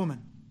crime as the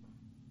woman.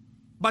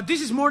 But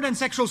this is more than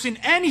sexual sin,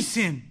 any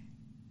sin.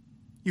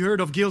 You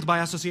heard of guilt by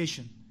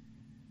association.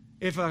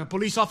 If a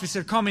police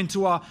officer come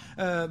into a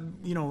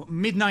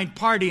midnight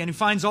party and he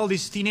finds all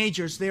these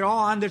teenagers, they're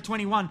all under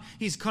 21,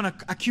 he's going to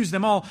accuse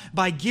them all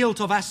by guilt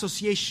of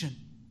association.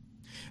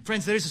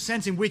 Friends, there is a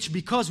sense in which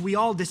because we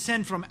all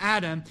descend from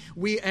Adam,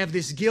 we have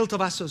this guilt of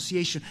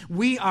association.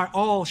 We are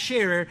all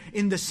sharer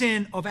in the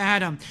sin of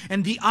Adam.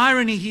 And the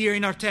irony here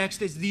in our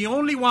text is the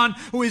only one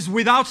who is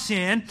without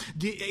sin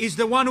is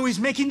the one who is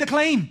making the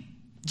claim.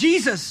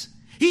 Jesus.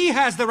 He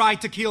has the right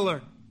to kill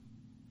her.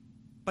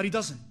 But he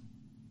doesn't.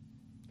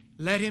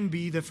 Let him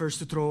be the first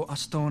to throw a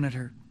stone at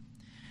her.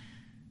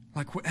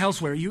 Like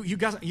elsewhere, you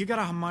got to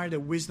admire the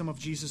wisdom of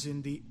Jesus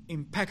in the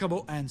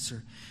impeccable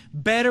answer.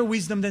 Better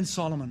wisdom than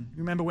Solomon.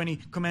 Remember when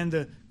he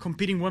commanded the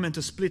competing women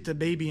to split the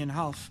baby in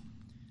half.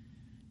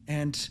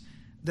 And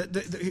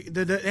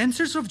The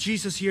answers of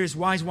Jesus here is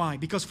wise. Why?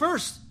 Because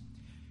first,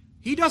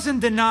 he doesn't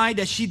deny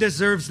that she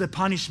deserves the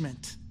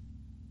punishment.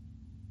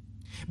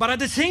 But at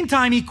the same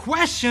time, he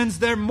questions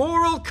their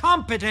moral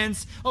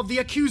competence of the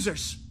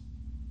accusers.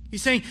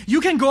 He's saying,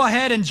 you can go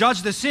ahead and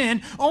judge the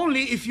sin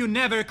only if you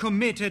never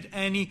committed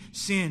any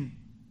sin.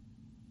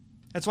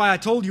 That's why I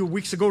told you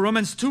weeks ago,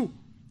 Romans 2,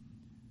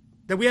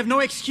 that we have no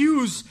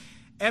excuse.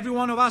 Every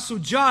one of us who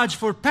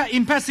judge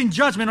in passing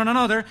judgment on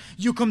another,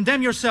 you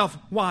condemn yourself.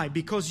 Why?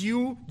 Because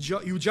you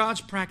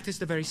judge, practice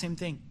the very same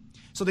thing.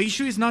 So the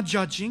issue is not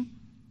judging.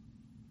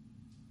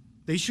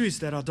 The issue is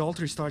that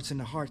adultery starts in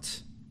the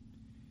heart.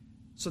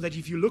 So that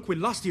if you look with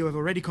lust, you have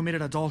already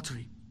committed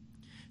adultery.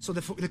 So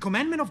the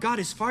commandment of God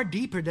is far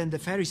deeper than the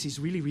Pharisees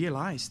really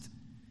realized.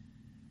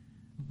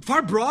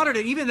 Far broader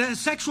than even than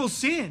sexual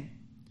sin.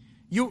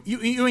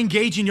 You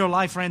engage in your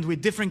life, friend,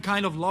 with different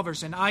kind of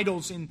lovers and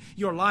idols in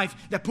your life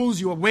that pulls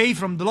you away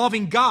from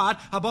loving God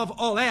above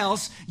all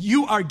else.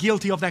 You are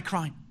guilty of that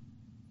crime.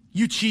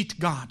 You cheat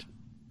God.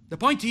 The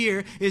point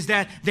here is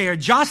that they are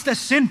just as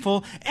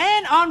sinful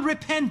and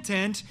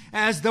unrepentant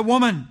as the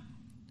woman.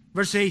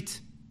 Verse 8.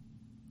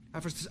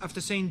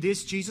 After saying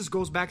this, Jesus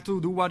goes back to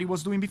do what he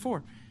was doing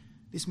before.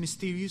 This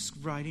mysterious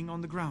writing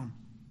on the ground.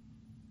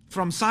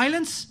 From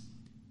silence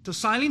to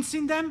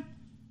silencing them,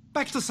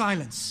 back to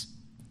silence.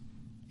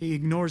 He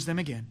ignores them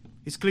again.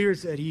 It's clear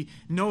that he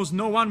knows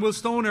no one will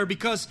stone her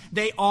because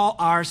they all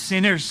are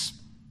sinners.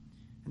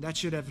 And that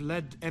should have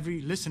led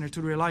every listener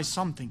to realize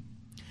something.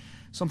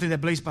 Something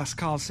that Blaise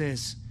Pascal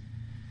says.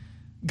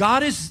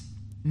 God is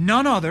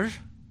none other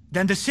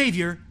than the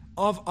Savior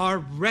of our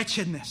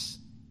wretchedness.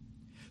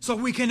 So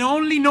we can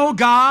only know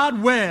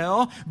God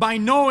well by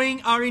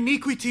knowing our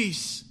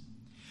iniquities.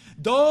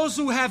 Those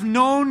who have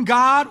known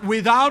God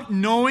without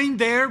knowing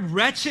their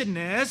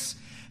wretchedness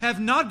have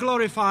not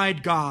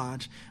glorified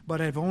God, but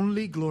have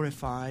only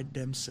glorified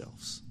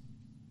themselves.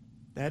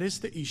 That is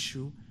the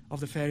issue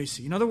of the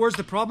Pharisee. In other words,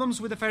 the problems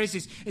with the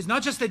Pharisees is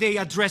not just that they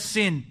address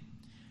sin.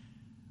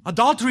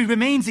 Adultery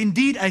remains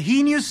indeed a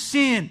heinous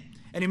sin,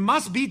 and it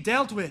must be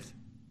dealt with.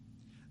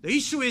 The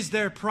issue is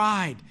their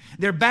pride,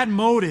 their bad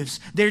motives,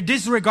 their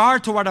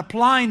disregard toward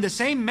applying the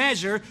same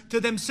measure to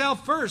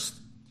themselves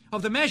first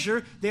of the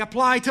measure they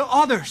apply to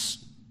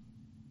others.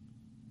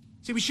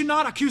 See, we should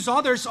not accuse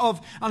others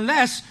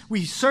unless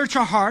we search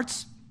our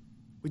hearts,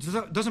 which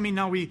doesn't mean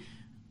now we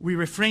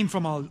refrain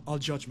from all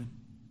judgment.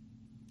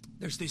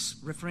 There's this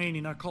refrain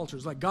in our culture.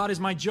 It's like, God is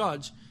my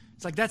judge.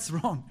 It's like, that's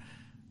wrong.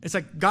 It's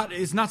like God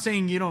is not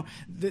saying,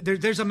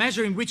 there's a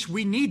measure in which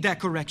we need that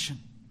correction.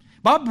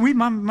 But we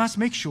must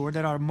make sure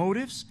that our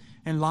motives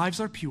and lives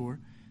are pure.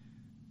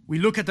 We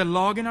look at the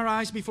log in our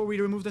eyes before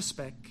we remove the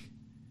speck.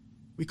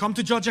 We come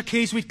to judge a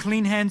case with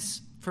clean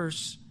hands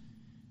first.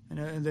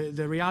 And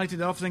the reality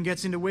that often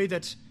gets in the way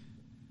that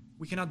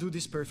we cannot do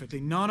this perfectly.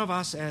 None of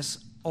us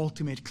has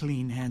ultimate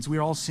clean hands.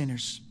 We're all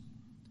sinners.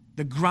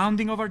 The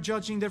grounding of our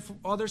judging of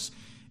others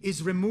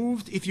is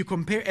removed if you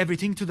compare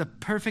everything to the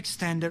perfect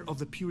standard of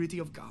the purity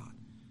of God.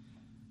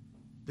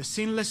 The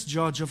sinless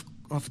judge of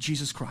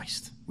Jesus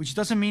Christ. Which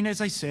doesn't mean,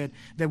 as I said,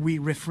 that we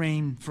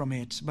refrain from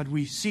it, but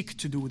we seek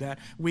to do that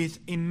with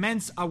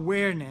immense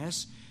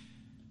awareness.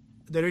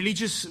 The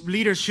religious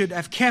leaders should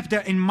have kept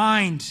that in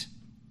mind,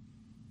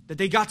 that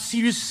they got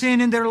serious sin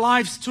in their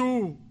lives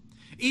too.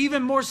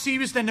 Even more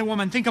serious than the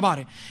woman. Think about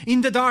it.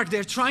 In the dark,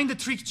 they're trying to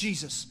trick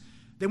Jesus.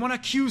 They want to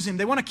accuse him.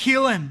 They want to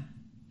kill him.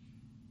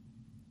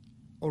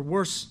 Or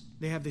worse,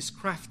 they have this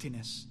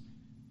craftiness.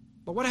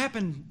 But what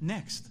happened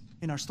next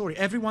in our story?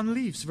 Everyone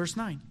leaves. Verse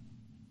 9.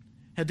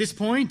 At this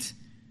point,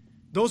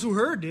 those who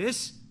heard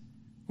this,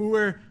 who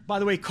were, by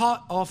the way,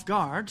 caught off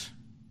guard,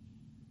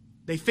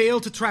 they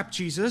failed to trap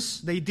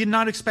Jesus. They did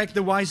not expect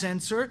the wise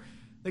answer.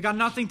 They got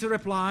nothing to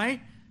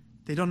reply.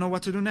 They don't know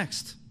what to do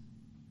next.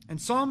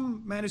 And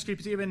some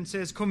manuscripts even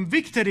says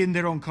convicted in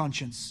their own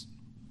conscience.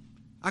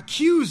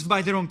 Accused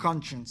by their own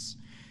conscience.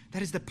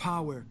 That is the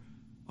power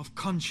of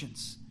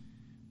conscience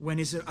when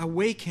it's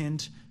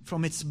awakened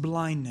from its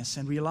blindness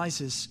and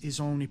realizes its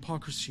own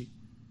hypocrisy.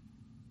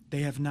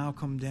 They have now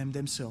condemned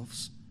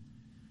themselves.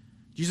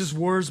 Jesus'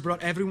 words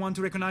brought everyone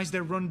to recognize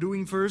their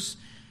wrongdoing first.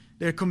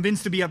 They're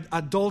convinced to be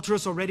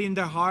adulterous already in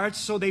their hearts,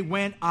 so they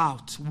went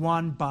out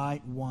one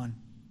by one.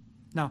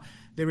 Now,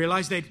 they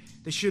realized that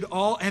they should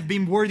all have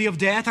been worthy of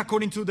death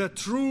according to the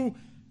true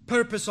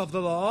purpose of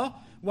the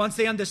law, once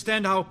they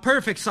understand how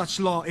perfect such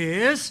law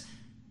is,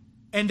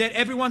 and that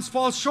everyone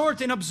falls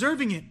short in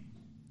observing it.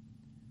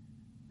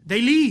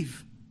 They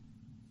leave.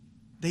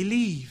 They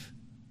leave.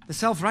 The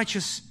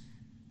self-righteous,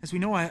 as we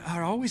know,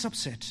 are always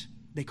upset.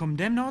 They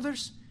condemn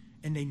others,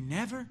 and they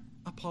never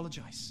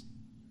apologize.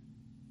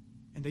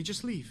 And they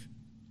just leave.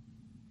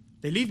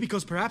 They leave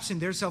because perhaps in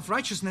their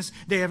self-righteousness,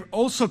 they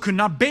also could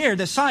not bear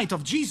the sight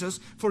of Jesus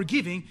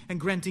forgiving and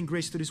granting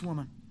grace to this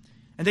woman.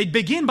 And they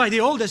begin by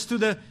the oldest to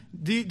the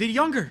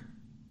younger.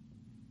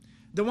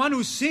 The one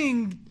who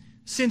sinned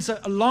since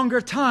a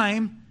longer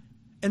time,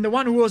 and the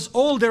one who was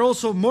older,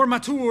 also more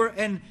mature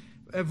and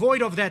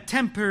void of that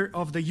temper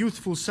of the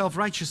youthful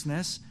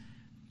self-righteousness.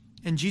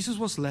 and Jesus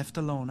was left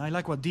alone. I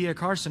like what D.A.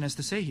 Carson has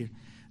to say here.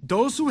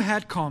 Those who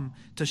had come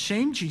to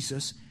shame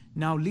Jesus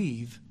now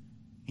leave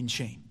in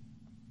shame.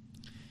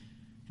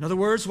 In other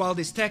words, while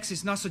this text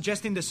is not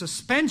suggesting the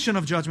suspension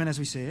of judgment as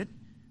we say it,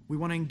 we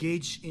want to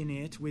engage in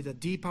it with a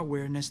deep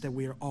awareness that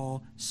we are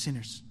all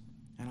sinners.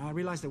 And I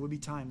realize there will be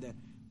time that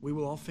we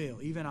will all fail.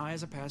 Even I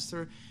as a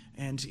pastor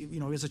and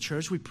as a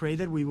church, we pray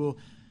that we will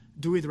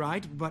do it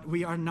right, but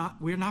we are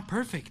not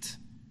perfect.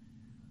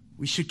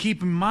 We should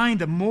keep in mind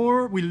the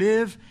more we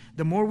live,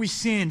 the more we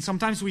sin.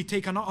 Sometimes we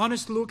take an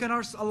honest look at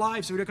our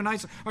lives. We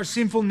recognize our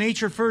sinful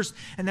nature first,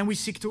 and then we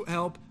seek to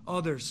help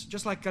others.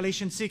 Just like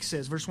Galatians 6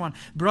 says, verse 1,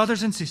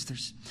 brothers and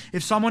sisters,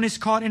 if someone is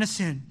caught in a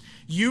sin,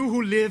 you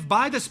who live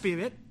by the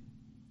Spirit,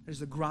 there's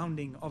the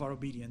grounding of our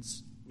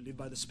obedience, we live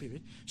by the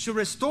Spirit, should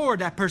restore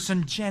that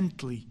person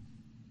gently.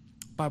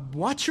 But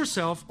watch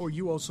yourself, or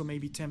you also may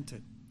be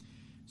tempted.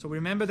 So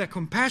remember that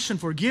compassion,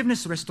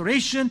 forgiveness,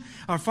 restoration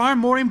are far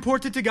more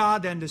important to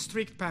God than the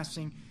strict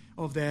passing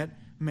of that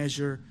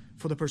measure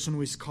for the person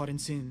who is caught in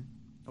sin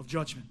of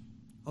judgment.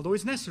 Although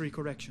it's necessary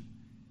correction.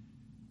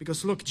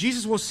 Because look,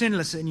 Jesus was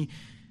sinless and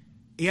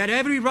he had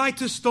every right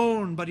to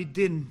stone, but he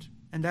didn't.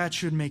 And that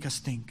should make us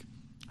think.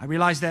 I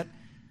realize that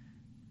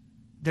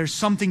there's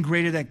something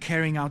greater than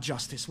carrying out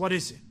justice. What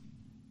is it?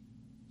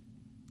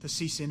 To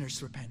see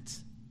sinners repent.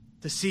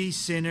 To see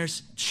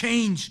sinners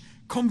change,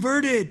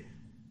 converted,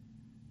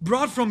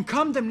 brought from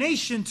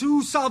condemnation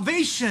to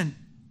salvation.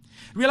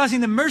 Realizing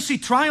the mercy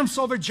triumphs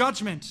over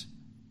judgment.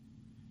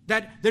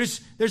 That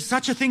there's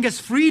such a thing as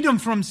freedom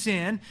from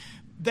sin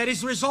that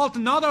is a result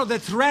not of the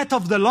threat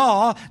of the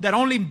law that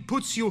only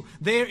puts you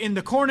there in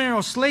the corner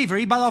of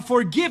slavery, but of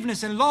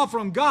forgiveness and love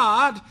from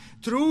God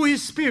through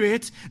His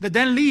Spirit that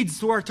then leads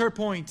to our third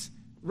point,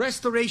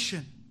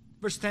 restoration.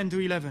 Verse 10 to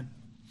 11.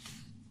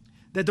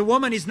 That the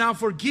woman is now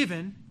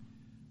forgiven,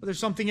 but there's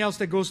something else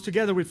that goes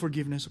together with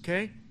forgiveness,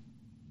 okay?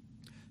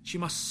 She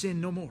must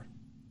sin no more.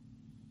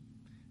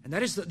 And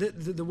that is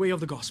the way of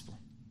the gospel.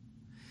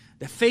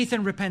 That faith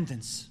and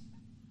repentance,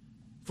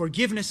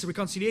 forgiveness,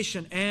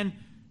 reconciliation, and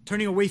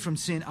turning away from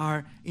sin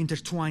are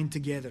intertwined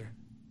together.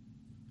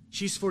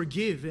 She's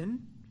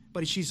forgiven,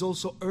 but she's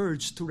also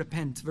urged to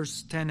repent.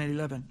 Verse 10 and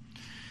 11.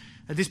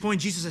 At this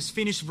point, Jesus has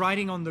finished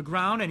writing on the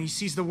ground and he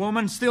sees the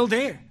woman still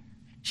there.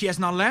 She has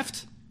not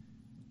left.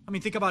 I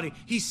mean, think about it.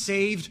 He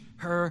saved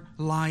her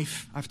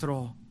life after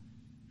all.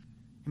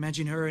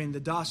 Imagine her in the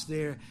dust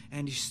there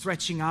and he's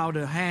stretching out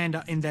a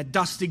hand in that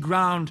dusty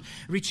ground,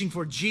 reaching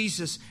for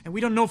Jesus. And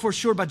we don't know for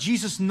sure, but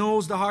Jesus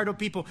knows the heart of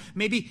people.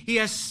 Maybe he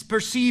has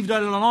perceived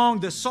all along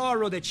the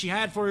sorrow that she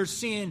had for her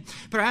sin.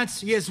 Perhaps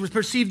he has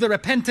perceived the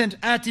repentant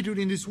attitude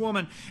in this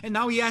woman. And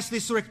now he asks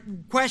this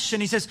question.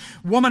 He says,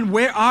 woman,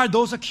 where are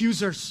those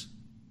accusers?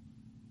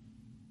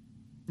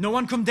 No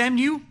one condemned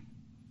you?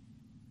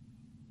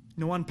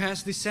 No one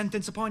passed this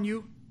sentence upon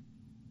you?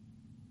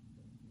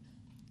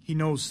 He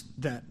knows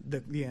that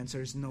the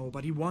answer is no,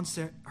 but he wants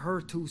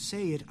her to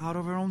say it out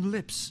of her own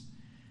lips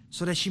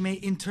so that she may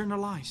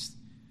internalize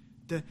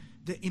the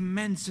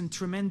immense and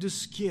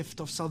tremendous gift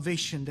of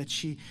salvation that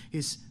she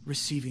is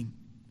receiving.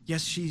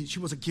 Yes, she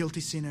was a guilty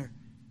sinner.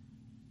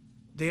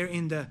 There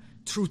in the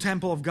true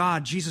temple of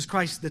God, Jesus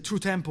Christ, the true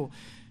temple,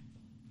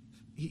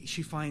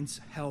 she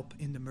finds help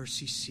in the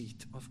mercy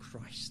seat of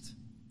Christ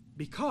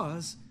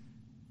because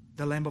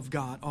the Lamb of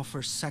God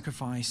offers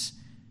sacrifice.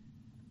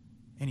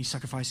 And he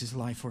sacrificed his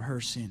life for her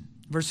sin.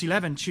 Verse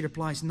 11, she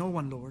replies, no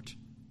one, Lord.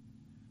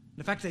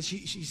 The fact that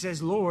she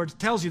says, Lord,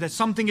 tells you that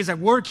something is at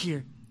work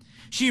here.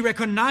 She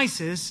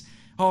recognizes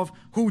of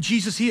who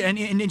Jesus is.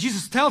 And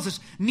Jesus tells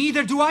us,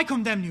 neither do I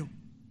condemn you.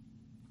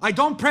 I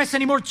don't press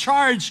any more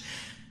charge.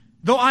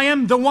 Though I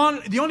am the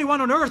only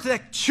one on earth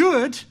that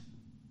should.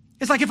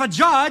 It's like if a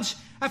judge,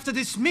 after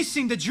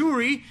dismissing the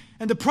jury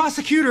and the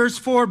prosecutors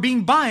for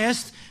being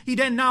biased, he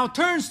then now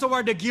turns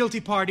toward the guilty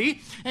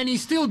party and he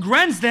still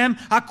grants them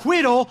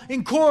acquittal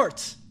in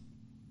court.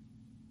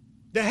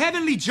 The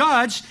heavenly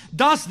judge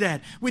does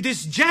that with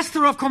this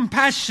gesture of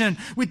compassion,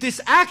 with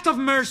this act of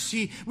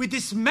mercy, with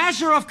this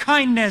measure of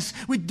kindness,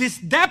 with this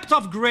depth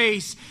of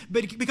grace,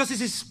 but because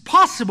this is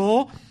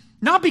possible,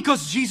 not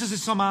because Jesus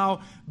is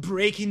somehow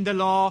breaking the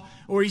law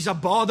or he's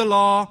above the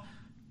law.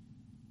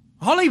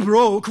 All he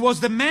broke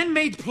was the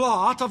man-made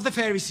plot of the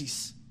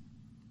Pharisees.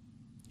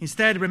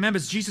 Instead, remember,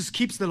 Jesus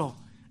keeps the law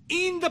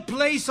in the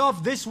place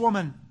of this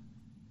woman,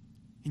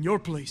 in your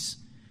place.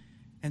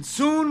 And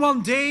soon,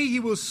 one day, he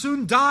will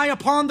soon die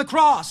upon the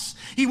cross.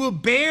 He will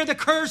bear the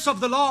curse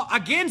of the law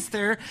against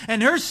her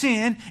and her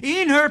sin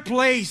in her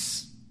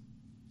place.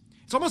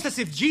 It's almost as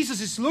if Jesus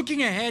is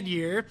looking ahead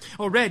here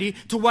already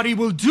to what he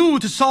will do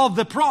to solve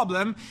the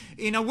problem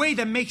in a way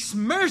that makes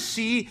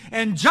mercy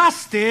and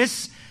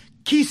justice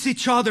kiss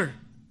each other.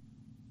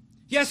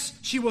 Yes,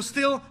 she was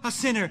still a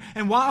sinner.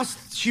 And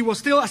whilst she was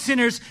still a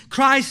sinner,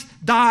 Christ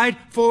died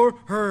for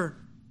her.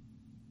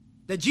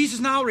 That Jesus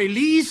now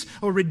release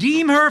or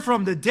redeem her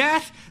from the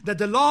death that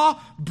the law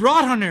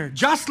brought on her.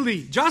 Just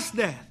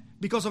death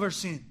because of her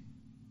sin.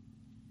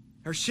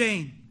 Her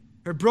shame,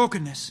 her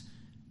brokenness,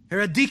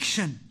 her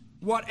addiction,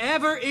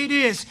 Whatever it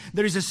is,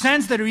 there is a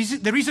sense that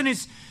the reason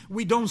is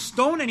we don't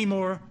stone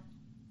anymore.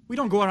 We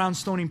don't go around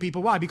stoning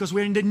people. Why? Because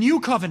we're in the new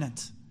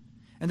covenant.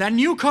 And that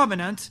new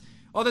covenant,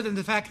 other than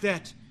the fact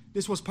that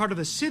this was part of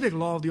the civic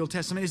law of the Old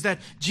Testament, is that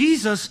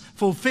Jesus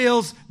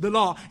fulfills the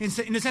law. In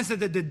the sense that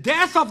the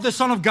death of the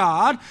Son of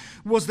God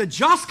was the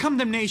just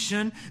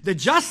condemnation, the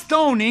just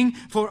stoning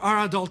for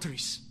our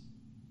adulteries.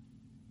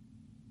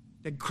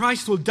 That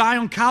Christ will die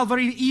on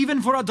Calvary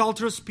even for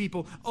adulterous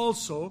people.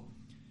 Also,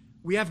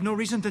 we have no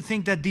reason to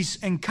think that these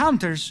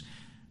encounters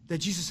that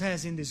Jesus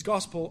has in this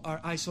gospel are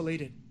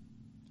isolated.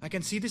 I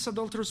can see this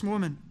adulterous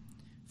woman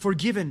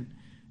forgiven.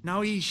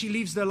 Now she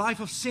lives the life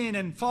of sin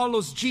and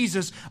follows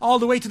Jesus all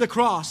the way to the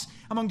cross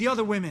among the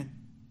other women.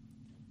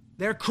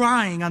 They're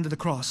crying under the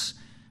cross,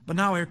 but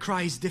now her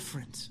cry is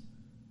different.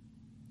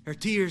 Her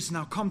tears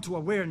now come to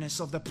awareness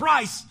of the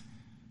price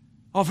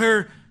of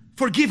her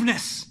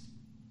forgiveness.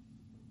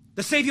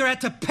 The Savior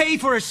had to pay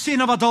for her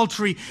sin of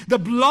adultery. The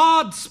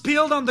blood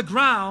spilled on the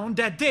ground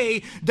that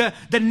day,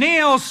 the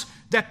nails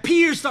that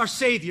pierced our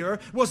Savior,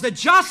 was the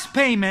just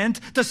payment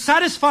to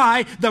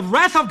satisfy the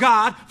wrath of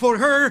God for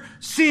her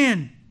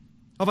sin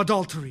of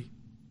adultery.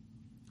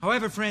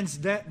 However, friends,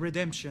 that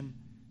redemption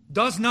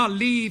does not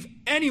leave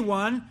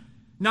anyone,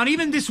 not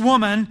even this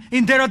woman,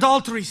 in their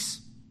adulteries.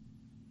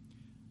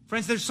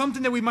 Friends, there's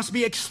something that we must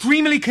be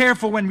extremely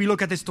careful when we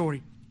look at this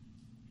story.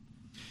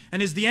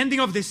 And it's the ending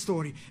of this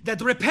story,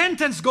 that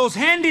repentance goes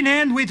hand in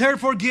hand with her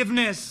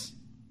forgiveness.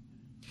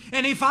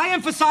 And if I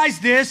emphasize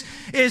this,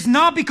 it is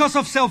not because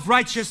of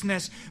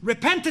self-righteousness.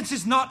 Repentance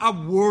is not a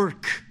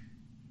work.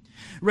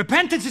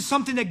 Repentance is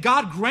something that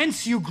God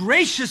grants you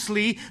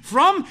graciously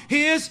from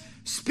His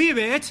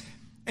Spirit.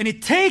 And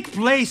it takes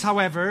place,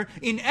 however,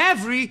 in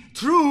every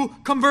true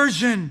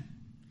conversion.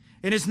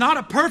 It is not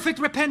a perfect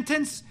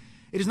repentance.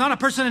 It is not a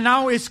person that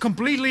now is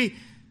completely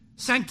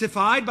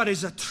sanctified, but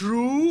is a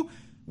true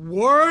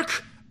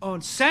work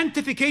on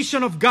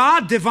sanctification of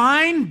God,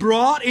 divine,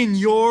 brought in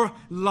your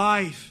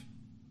life.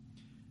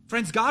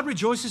 Friends, God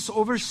rejoices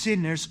over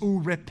sinners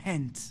who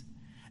repent.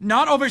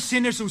 Not over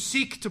sinners who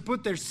seek to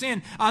put their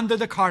sin under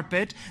the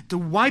carpet, to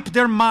wipe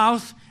their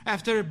mouth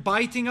after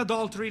biting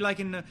adultery,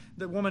 like in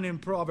the woman in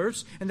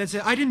Proverbs, and then say,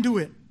 I didn't do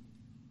it.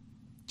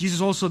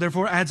 Jesus also,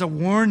 therefore, adds a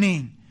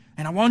warning.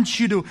 And I want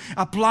you to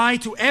apply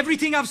to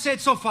everything I've said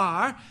so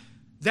far,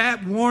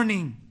 that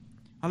warning.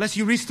 Unless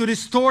you reach to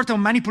distort or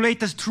manipulate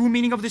the true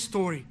meaning of this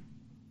story.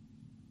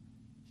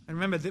 And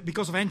remember, that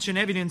because of ancient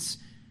evidence,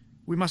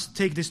 we must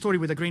take this story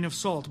with a grain of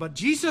salt. But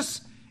Jesus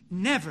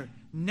never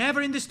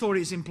in this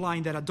story is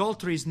implying that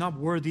adultery is not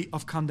worthy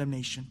of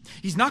condemnation.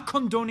 He's not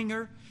condoning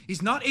her.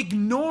 He's not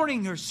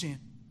ignoring her sin.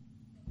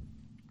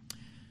 It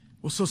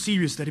was so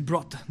serious that it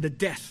brought the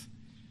death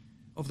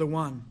of the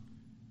one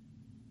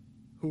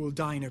who will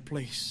die in her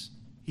place.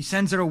 He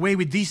sends her away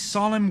with these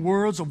solemn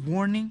words of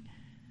warning,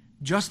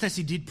 just as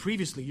He did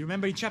previously. You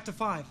remember in chapter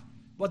 5,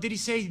 what did He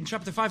say in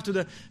chapter 5 to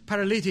the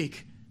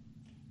paralytic?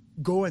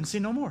 Go and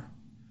sin no more,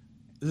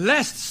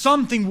 lest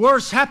something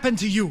worse happen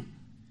to you.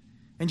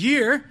 And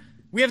here,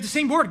 we have the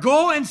same word,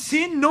 go and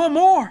sin no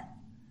more.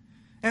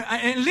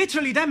 And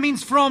literally that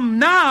means from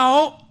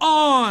now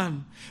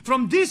on,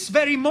 from this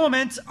very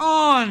moment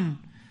on,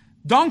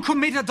 don't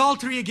commit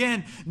adultery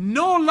again,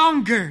 no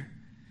longer.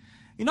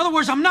 In other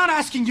words, I'm not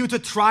asking you to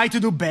try to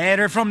do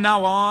better from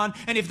now on.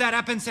 And if that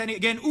happens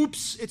again,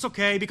 oops, it's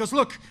okay. Because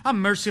look,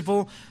 I'm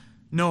merciful.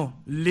 No,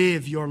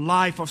 live your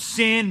life of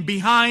sin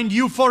behind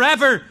you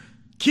forever.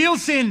 Kill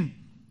sin,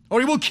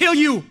 or it will kill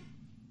you.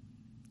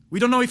 We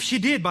don't know if she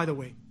did, by the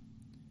way.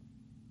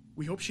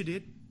 We hope she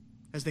did.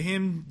 As the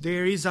hymn,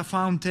 There is a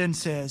Fountain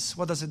says.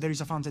 What does it, There is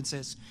a Fountain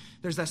says?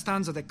 There's that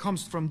stanza that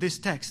comes from this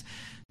text.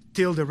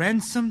 Till the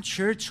ransomed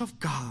church of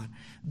God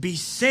be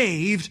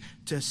saved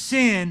to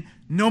sin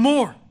no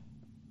more.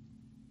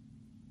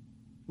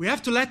 We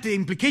have to let the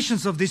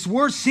implications of this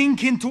word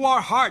sink into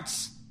our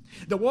hearts.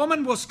 The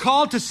woman was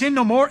called to sin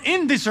no more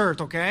in this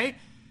earth, okay?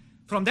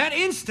 From that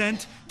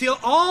instant till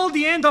all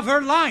the end of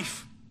her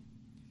life.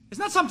 It's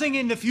not something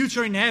in the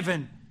future in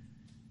heaven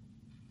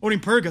or in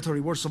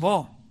purgatory, worst of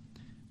all.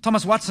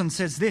 Thomas Watson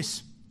says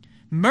this: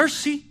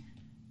 mercy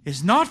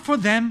is not for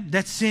them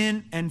that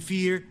sin and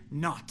fear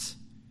not.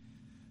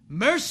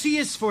 Mercy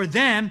is for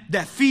them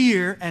that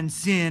fear and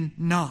sin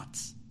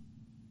not.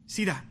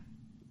 See that?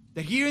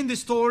 That here in this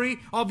story,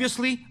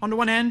 obviously, on the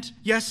one hand,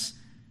 yes,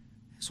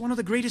 it's one of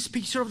the greatest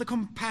pictures of the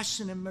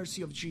compassion and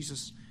mercy of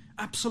Jesus.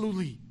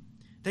 Absolutely.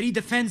 That He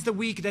defends the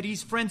weak, that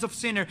He's friends of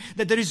sinner,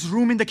 that there is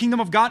room in the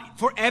kingdom of God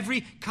for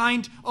every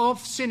kind of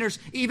sinners,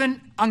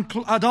 even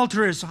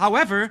adulterers.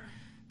 However,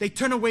 they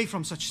turn away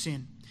from such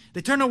sin.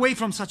 They turn away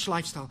from such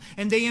lifestyle.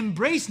 And they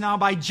embrace now,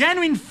 by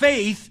genuine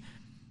faith,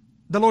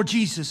 the Lord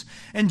Jesus.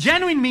 And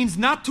genuine means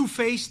not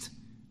two-faced,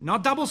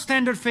 not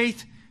double-standard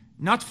faith,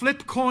 not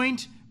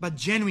flip-coined, but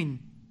genuine.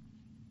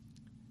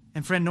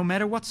 And friend, no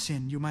matter what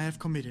sin you might have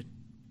committed,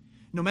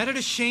 no matter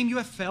the shame you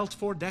have felt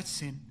for that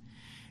sin,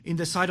 in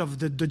the sight of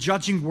the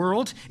judging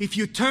world, if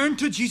you turn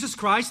to Jesus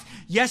Christ,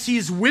 yes, He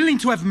is willing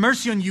to have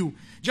mercy on you,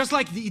 just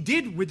like He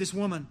did with this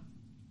woman.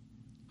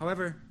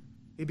 However,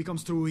 It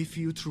becomes true if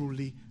you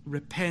truly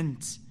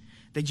repent,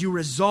 that you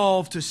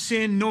resolve to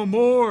sin no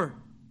more.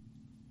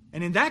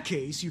 And in that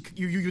case,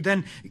 you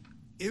then,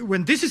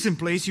 when this is in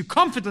place, you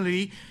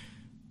confidently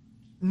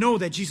know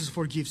that Jesus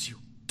forgives you.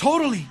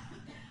 Totally.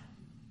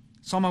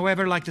 Some,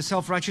 however, like the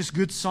self-righteous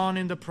good son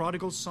in the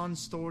prodigal son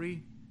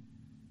story,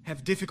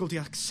 have difficulty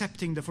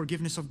accepting the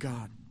forgiveness of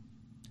God.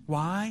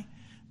 Why?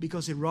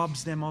 Because it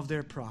robs them of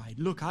their pride.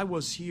 Look, I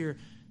was here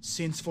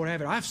since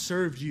forever. I've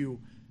served you.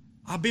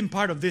 I've been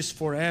part of this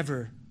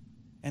forever.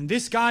 And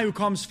this guy who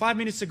comes 5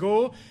 minutes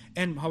ago,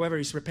 and however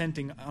he's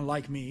repenting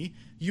unlike me,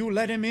 you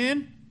let him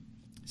in?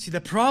 See,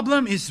 the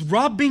problem is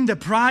robbing the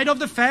pride of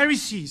the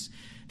Pharisees.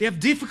 They have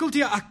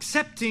difficulty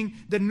accepting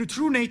the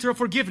true nature of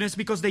forgiveness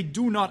because they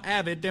do not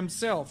have it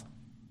themselves.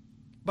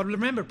 But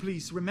remember,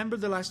 please, remember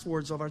the last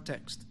words of our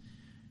text.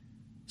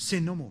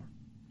 Sin no more.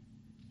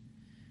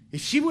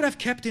 If she would have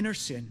kept in her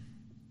sin,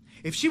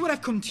 if she would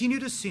have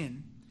continued to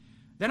sin,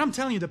 then I'm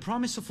telling you, the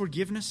promise of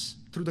forgiveness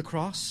through the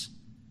cross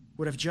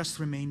would have just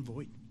remained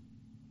void.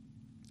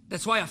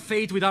 That's why a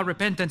faith without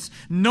repentance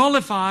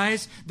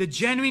nullifies the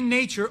genuine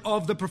nature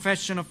of the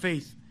profession of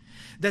faith.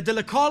 That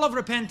the call of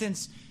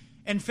repentance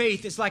and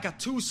faith is like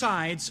two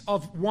sides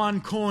of one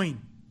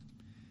coin.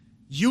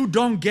 You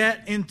don't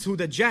get into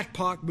the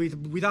jackpot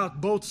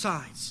without both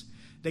sides.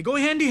 They go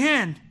hand in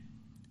hand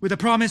with the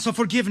promise of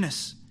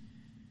forgiveness.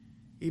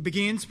 It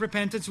begins,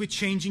 repentance, with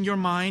changing your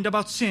mind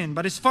about sin.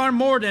 But it's far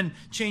more than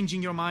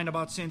changing your mind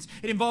about sins.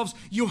 It involves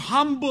you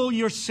humble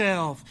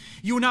yourself.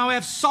 You now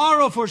have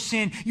sorrow for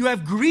sin. You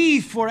have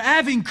grief for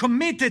having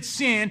committed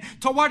sin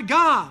toward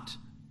God.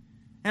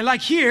 And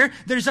like here,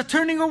 there's a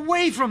turning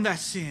away from that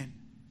sin,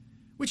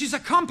 which is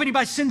accompanied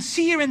by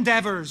sincere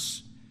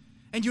endeavors.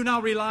 And you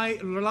now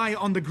rely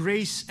on the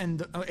grace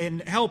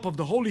and help of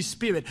the Holy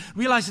Spirit,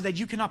 realizing that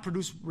you cannot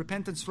produce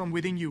repentance from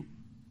within you.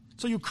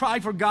 So you cry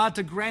for God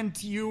to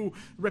grant you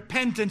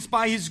repentance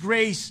by His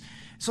grace,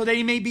 so that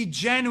it may be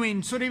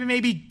genuine, so that it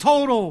may be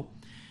total.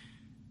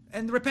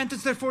 And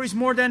repentance, therefore, is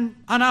more than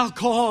an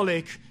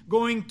alcoholic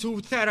going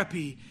to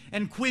therapy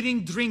and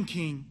quitting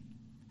drinking.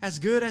 As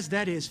good as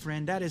that is,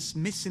 friend, that is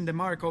missing the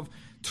mark of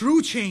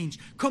true change,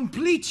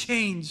 complete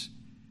change.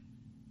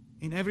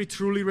 In every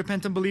truly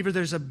repentant believer,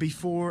 there's a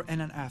before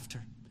and an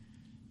after.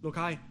 Look,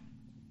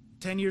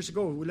 10 years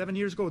ago, 11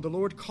 years ago, the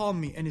Lord called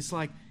me, and it's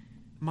like,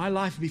 my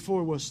life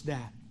before was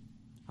that.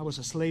 I was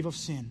a slave of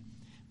sin.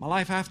 My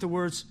life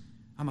afterwards,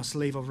 I'm a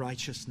slave of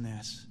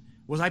righteousness.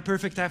 Was I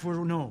perfect afterwards?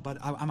 No, but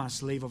I'm a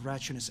slave of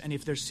righteousness. And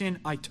if there's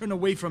sin, I turn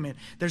away from it.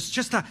 There's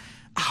just a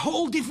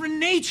whole different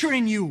nature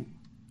in you.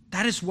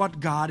 That is what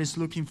God is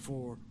looking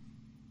for.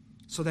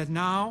 So that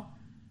now,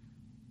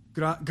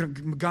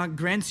 God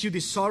grants you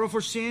this sorrow for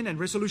sin and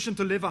resolution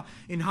to live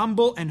in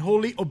humble and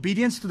holy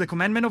obedience to the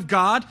commandment of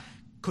God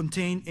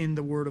contained in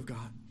the Word of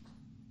God.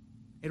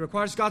 It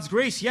requires God's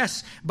grace,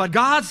 yes, but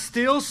God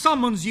still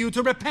summons you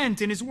to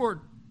repent in His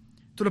Word,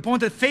 to the point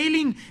that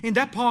failing in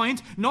that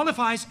point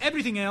nullifies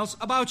everything else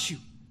about you.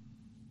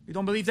 You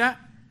don't believe that?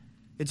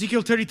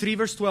 Ezekiel 33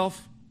 verse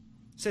 12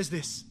 says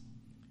this: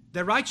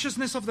 the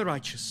righteousness of the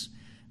righteous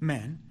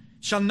man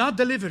shall not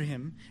deliver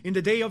him in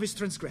the day of his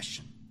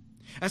transgression.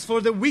 As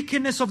for the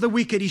wickedness of the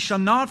wicked, he shall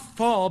not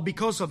fall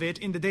because of it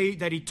in the day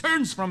that he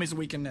turns from his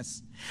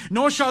wickedness.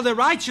 Nor shall the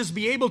righteous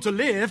be able to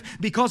live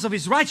because of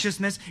his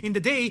righteousness in the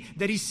day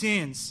that he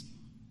sins.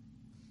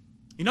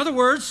 In other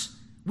words,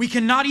 we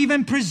cannot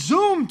even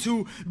presume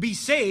to be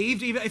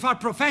saved if our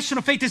profession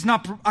of faith is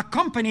not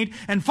accompanied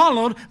and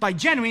followed by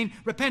genuine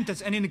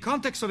repentance. And in the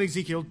context of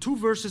Ezekiel, 2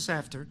 verses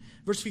after,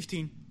 verse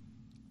 15,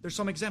 there's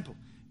some example.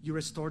 You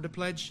restore the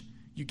pledge.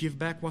 You give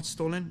back what's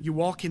stolen. You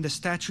walk in the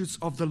statutes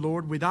of the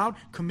Lord without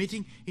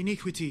committing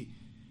iniquity.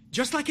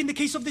 Just like in the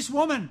case of this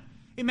woman.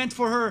 It meant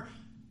for her,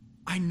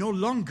 I no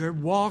longer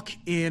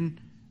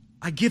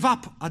I give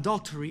up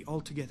adultery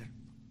altogether.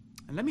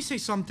 And let me say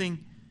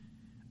something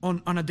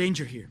on a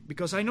danger here.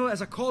 Because I know as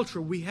a culture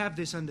we have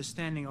this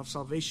understanding of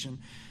salvation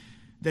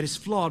that is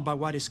flawed by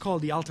what is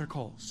called the altar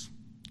calls.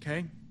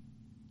 Okay?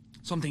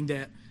 Something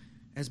that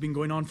has been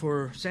going on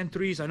for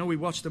centuries. I know we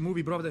watched the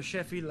movie Brother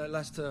Sheffield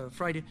last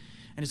Friday.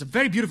 And it's a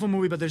very beautiful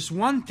movie, but there's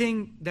one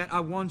thing that I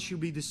want you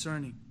to be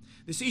discerning.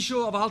 This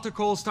issue of altar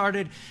call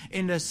started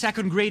in the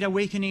Second Great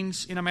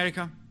Awakenings in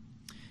America.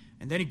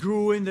 And then it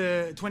grew in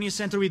the 20th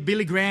century with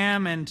Billy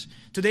Graham. And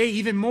today,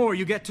 even more,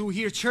 you get to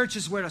hear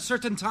churches where a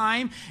certain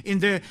time in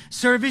the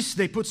service,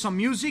 they put some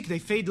music, they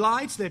fade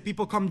lights, the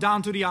people come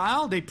down to the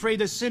aisle, they pray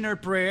the sinner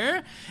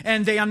prayer,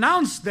 and they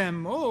announce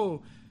them,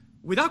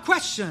 without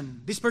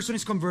question, this person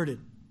is converted.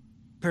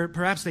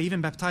 Perhaps they even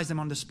baptize them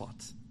on the spot.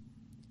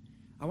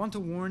 I want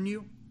to warn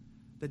you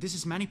that this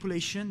is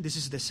manipulation, this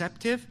is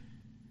deceptive,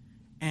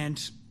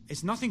 and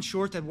it's nothing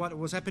short of what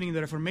was happening in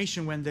the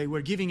Reformation when they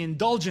were giving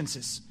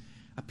indulgences,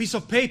 a piece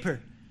of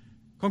paper.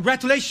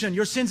 Congratulations,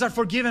 your sins are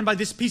forgiven by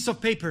this piece of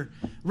paper,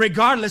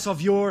 regardless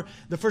of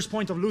the first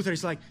point of Luther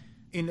is like,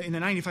 in the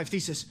 95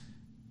 Thesis,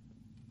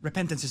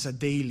 repentance is a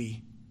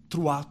daily,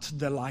 throughout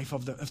the life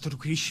of the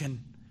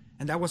Christian.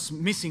 And that was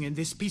missing in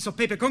this piece of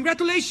paper.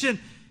 Congratulations!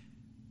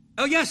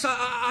 Oh yes,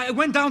 I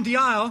went down the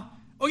aisle.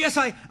 Oh yes,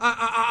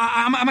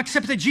 I'm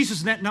accepted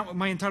Jesus. Now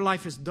my entire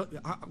life is,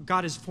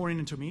 God is foreign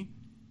into me.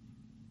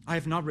 I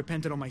have not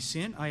repented of my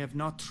sin. I have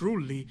not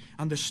truly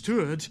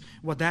understood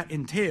what that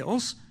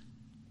entails.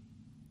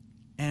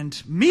 And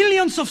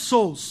millions of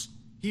souls,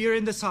 here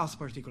in the South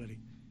particularly,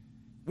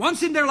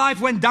 once in their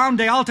life went down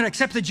the altar,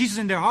 accepted Jesus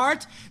in their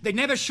heart. They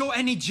never show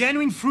any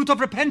genuine fruit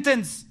of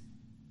repentance.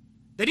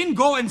 They didn't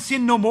go and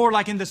sin no more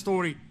like in the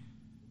story.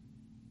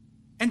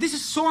 And this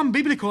is so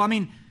unbiblical. I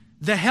mean,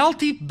 the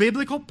healthy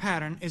biblical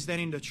pattern is that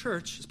in the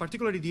church,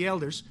 particularly the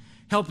elders,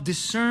 help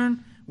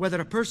discern whether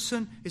a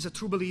person is a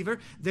true believer.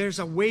 There's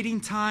a waiting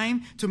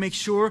time to make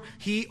sure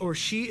he or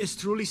she is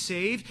truly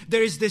saved.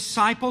 There is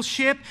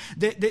discipleship.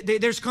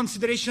 There's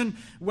consideration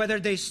whether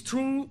there's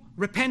true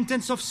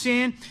repentance of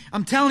sin.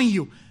 I'm telling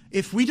you,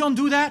 if we don't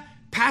do that,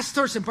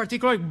 pastors, in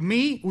particular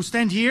me who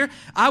stand here,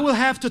 I will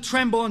have to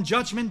tremble on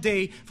Judgment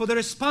Day for the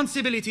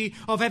responsibility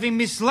of having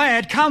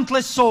misled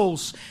countless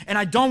souls. And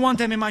I don't want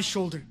them in my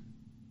shoulder.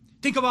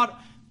 Think about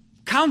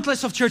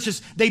countless of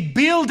churches. They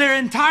build their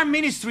entire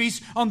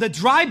ministries on the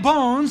dry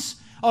bones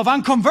of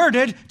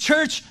unconverted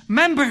church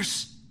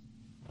members.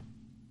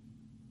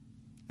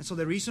 And so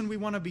the reason we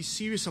want to be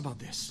serious about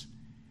this,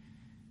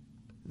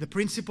 the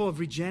principle of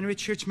regenerate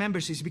church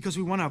members, is because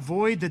we want to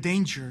avoid the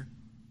danger.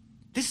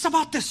 This is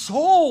about the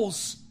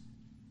souls.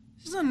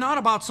 This is not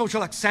about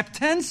social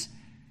acceptance.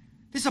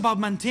 This is about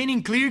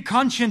maintaining clear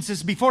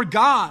consciences before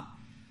God.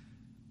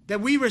 That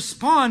we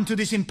respond to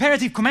this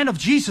imperative command of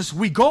Jesus.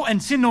 We go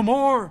and sin no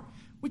more.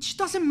 Which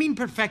doesn't mean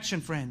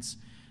perfection, friends.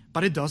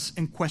 But it does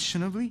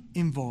unquestionably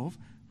involve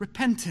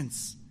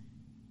repentance.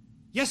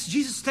 Yes,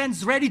 Jesus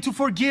stands ready to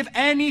forgive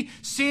any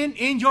sin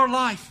in your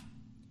life.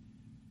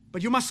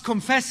 But you must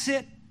confess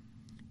it.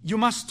 You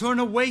must turn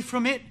away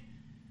from it.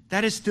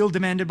 That is still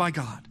demanded by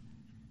God.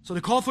 So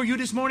the call for you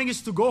this morning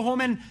is to go home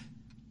and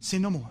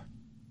sin no more.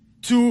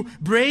 To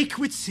break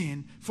with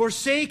sin,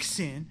 forsake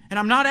sin. And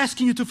I'm not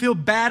asking you to feel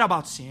bad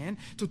about sin,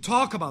 to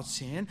talk about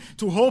sin,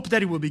 to hope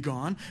that it will be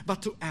gone,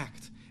 but to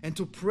act and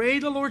to pray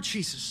the Lord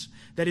Jesus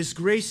that His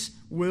grace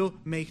will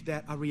make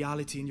that a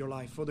reality in your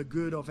life for the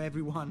good of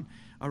everyone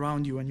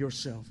around you and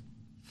yourself.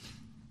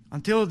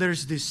 Until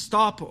there's this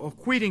stop of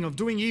quitting, of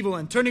doing evil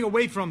and turning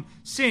away from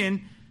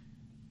sin,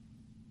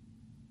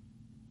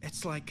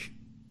 it's like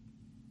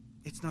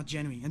it's not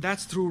genuine. And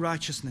that's true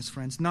righteousness,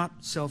 friends, not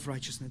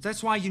self-righteousness.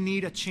 That's why you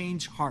need a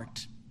changed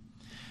heart.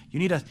 You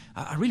need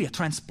really a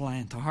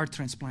transplant, a heart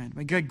transplant.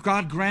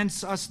 God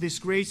grants us this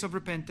grace of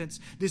repentance,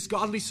 this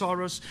godly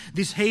sorrows,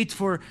 this hate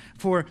for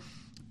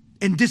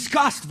and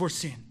disgust for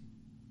sin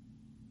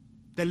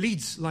that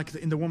leads, like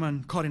in the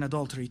woman caught in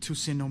adultery, to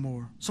sin no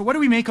more. So what do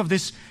we make of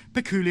this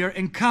peculiar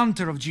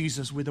encounter of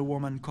Jesus with the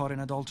woman caught in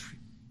adultery?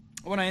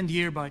 I want to end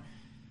here by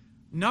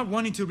not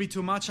wanting to read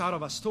too much out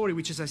of a story,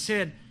 which, as I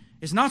said,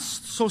 is not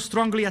so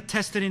strongly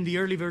attested in the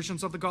early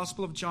versions of the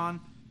Gospel of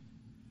John.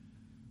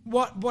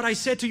 What I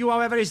said to you,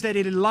 however, is that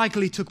it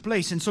likely took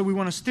place, and so we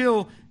want to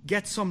still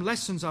get some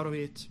lessons out of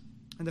it.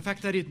 And the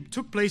fact that it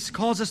took place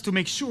calls us to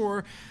make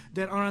sure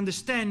that our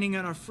understanding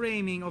and our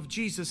framing of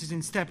Jesus is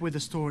in step with the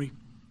story.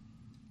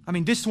 I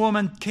mean, this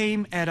woman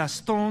came at a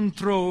stone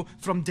throw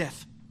from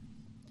death.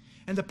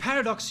 And the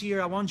paradox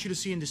here I want you to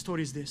see in the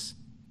story is this: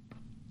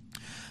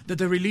 that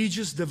the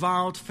religious,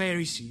 devout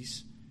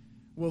Pharisees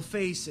will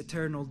face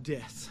eternal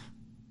death.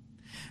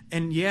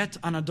 And yet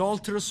an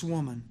adulterous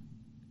woman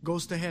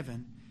goes to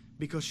heaven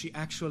because she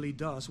actually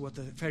does what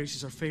the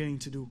Pharisees are failing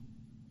to do.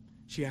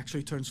 She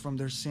actually turns from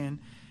their sin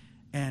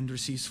and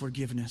receives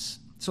forgiveness.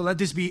 So let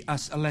this be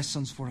a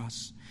lesson for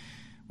us.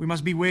 We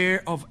must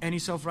beware of any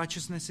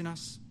self-righteousness in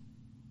us,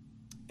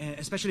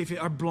 especially if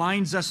it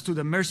blinds us to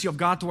the mercy of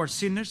God towards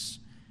sinners,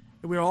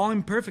 that we are all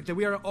imperfect, that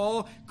we are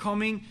all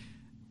coming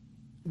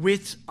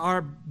with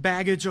our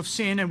baggage of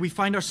sin, and we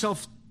find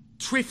ourselves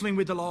trifling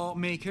with the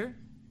lawmaker.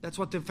 That's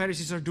what the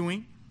Pharisees are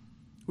doing,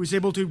 who is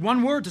able to,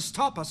 one word, to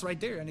stop us right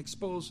there and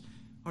expose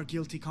our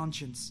guilty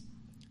conscience.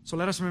 So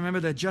let us remember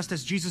that just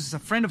as Jesus is a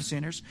friend of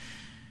sinners,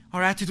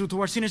 our attitude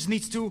towards sinners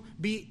needs to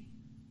be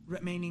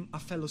remaining a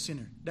fellow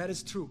sinner. That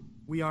is true.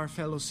 We are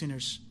fellow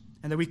sinners.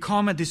 And that we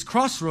come at this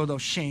crossroad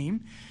of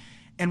shame.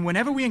 And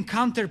whenever we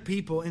encounter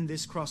people in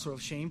this crossroad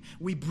of shame,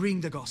 we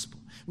bring the gospel.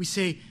 We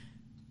say,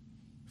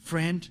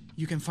 friend,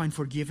 you can find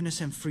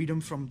forgiveness and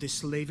freedom from this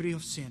slavery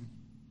of sin.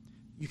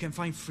 You can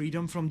find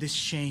freedom from this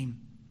shame.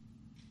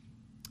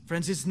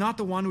 Friends, it's not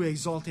the one who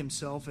exalts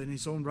himself in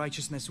his own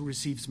righteousness who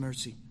receives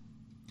mercy.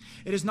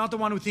 It is not the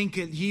one who thinks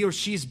he or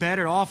she is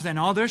better off than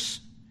others.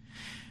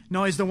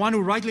 No, it's the one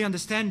who rightly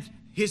understands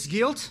his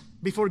guilt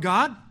before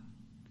God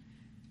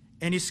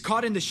and is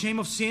caught in the shame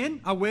of sin,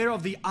 aware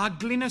of the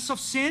ugliness of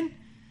sin,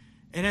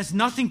 and has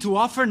nothing to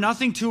offer,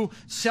 nothing to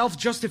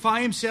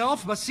self-justify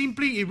himself, but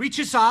simply he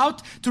reaches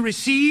out to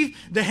receive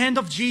the hand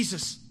of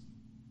Jesus.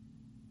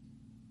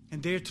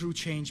 And there true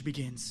change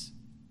begins.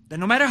 That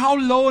no matter how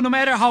low, no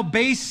matter how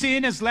base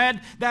sin has led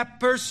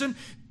that person,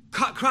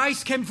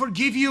 Christ can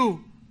forgive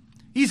you.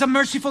 He's a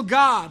merciful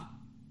God.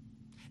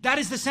 That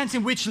is the sense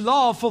in which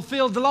law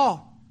fulfilled the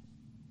law.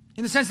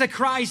 In the sense that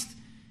Christ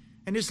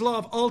and His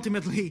love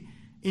ultimately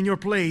in your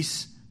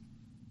place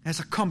has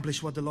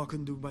accomplished what the law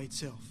couldn't do by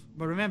itself.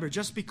 But remember,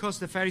 just because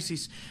the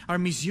Pharisees are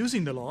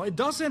misusing the law, it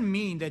doesn't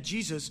mean that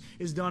Jesus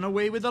is done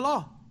away with the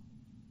law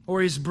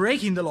or is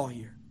breaking the law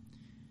here.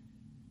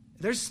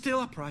 There's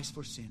still a price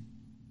for sin.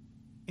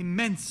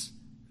 Immense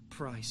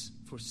price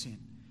for sin.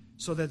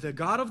 So that the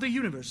God of the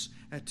universe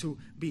had to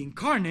be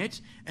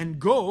incarnate and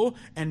go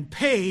and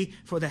pay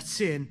for that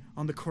sin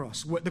on the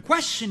cross. The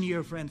question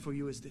here, friend, for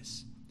you is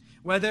this: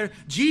 whether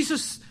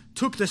Jesus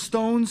took the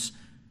stones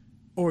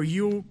or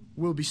you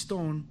will be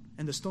stoned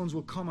and the stones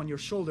will come on your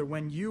shoulder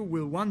when you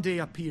will one day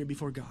appear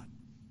before God.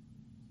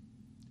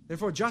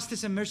 Therefore,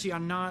 justice and mercy are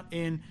not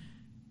in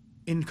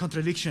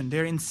contradiction.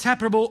 They're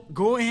inseparable,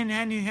 go hand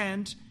in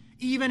hand,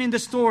 even in the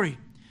story.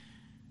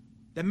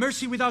 That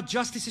mercy without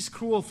justice is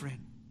cruel, friend.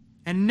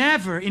 And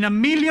never in a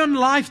million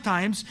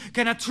lifetimes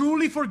can a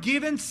truly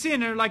forgiven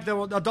sinner like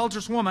the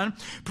adulterous woman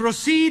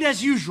proceed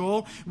as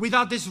usual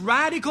without this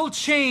radical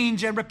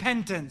change and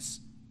repentance.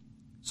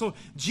 So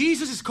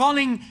Jesus is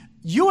calling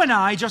you and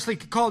I, just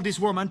like He called this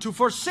woman, to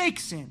forsake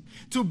sin,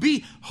 to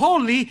be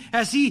holy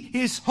as He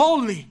is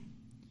holy.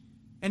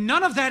 And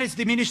none of that is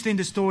diminished in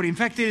the story. In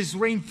fact, it is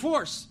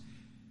reinforced.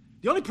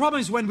 The only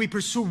problem is when we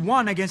pursue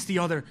one against the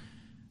other.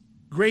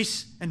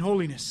 Grace and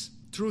holiness,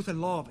 truth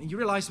and love. And you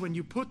realize when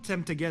you put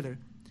them together,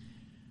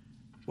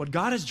 what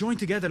God has joined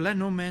together, let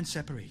no man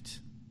separate.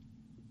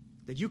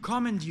 That you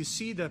come and you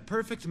see the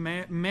perfect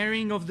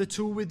marrying of the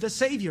two with the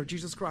Savior,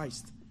 Jesus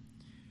Christ.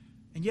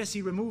 And yes,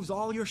 He removes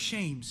all your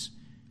shames.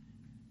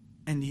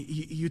 And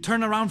you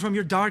turn around from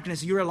your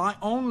darkness. You rely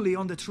only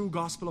on the true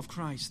gospel of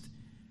Christ.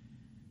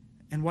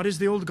 And what is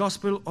the old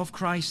gospel of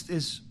Christ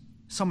is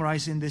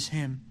summarized in this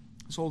hymn.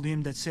 This old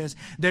hymn that says,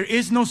 "There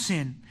is no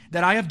sin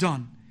that I have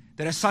done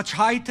that has such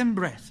height and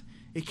breadth,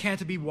 it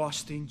can't be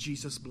washed in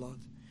Jesus' blood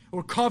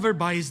or covered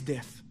by His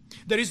death.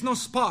 There is no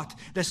spot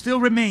that still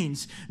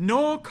remains,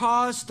 no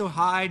cause to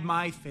hide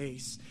my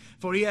face.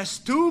 For He has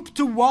stooped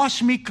to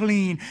wash me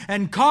clean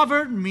and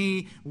covered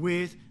me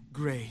with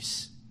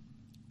grace."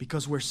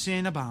 Because where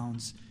sin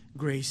abounds,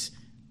 grace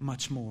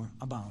much more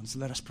abounds.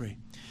 Let us pray.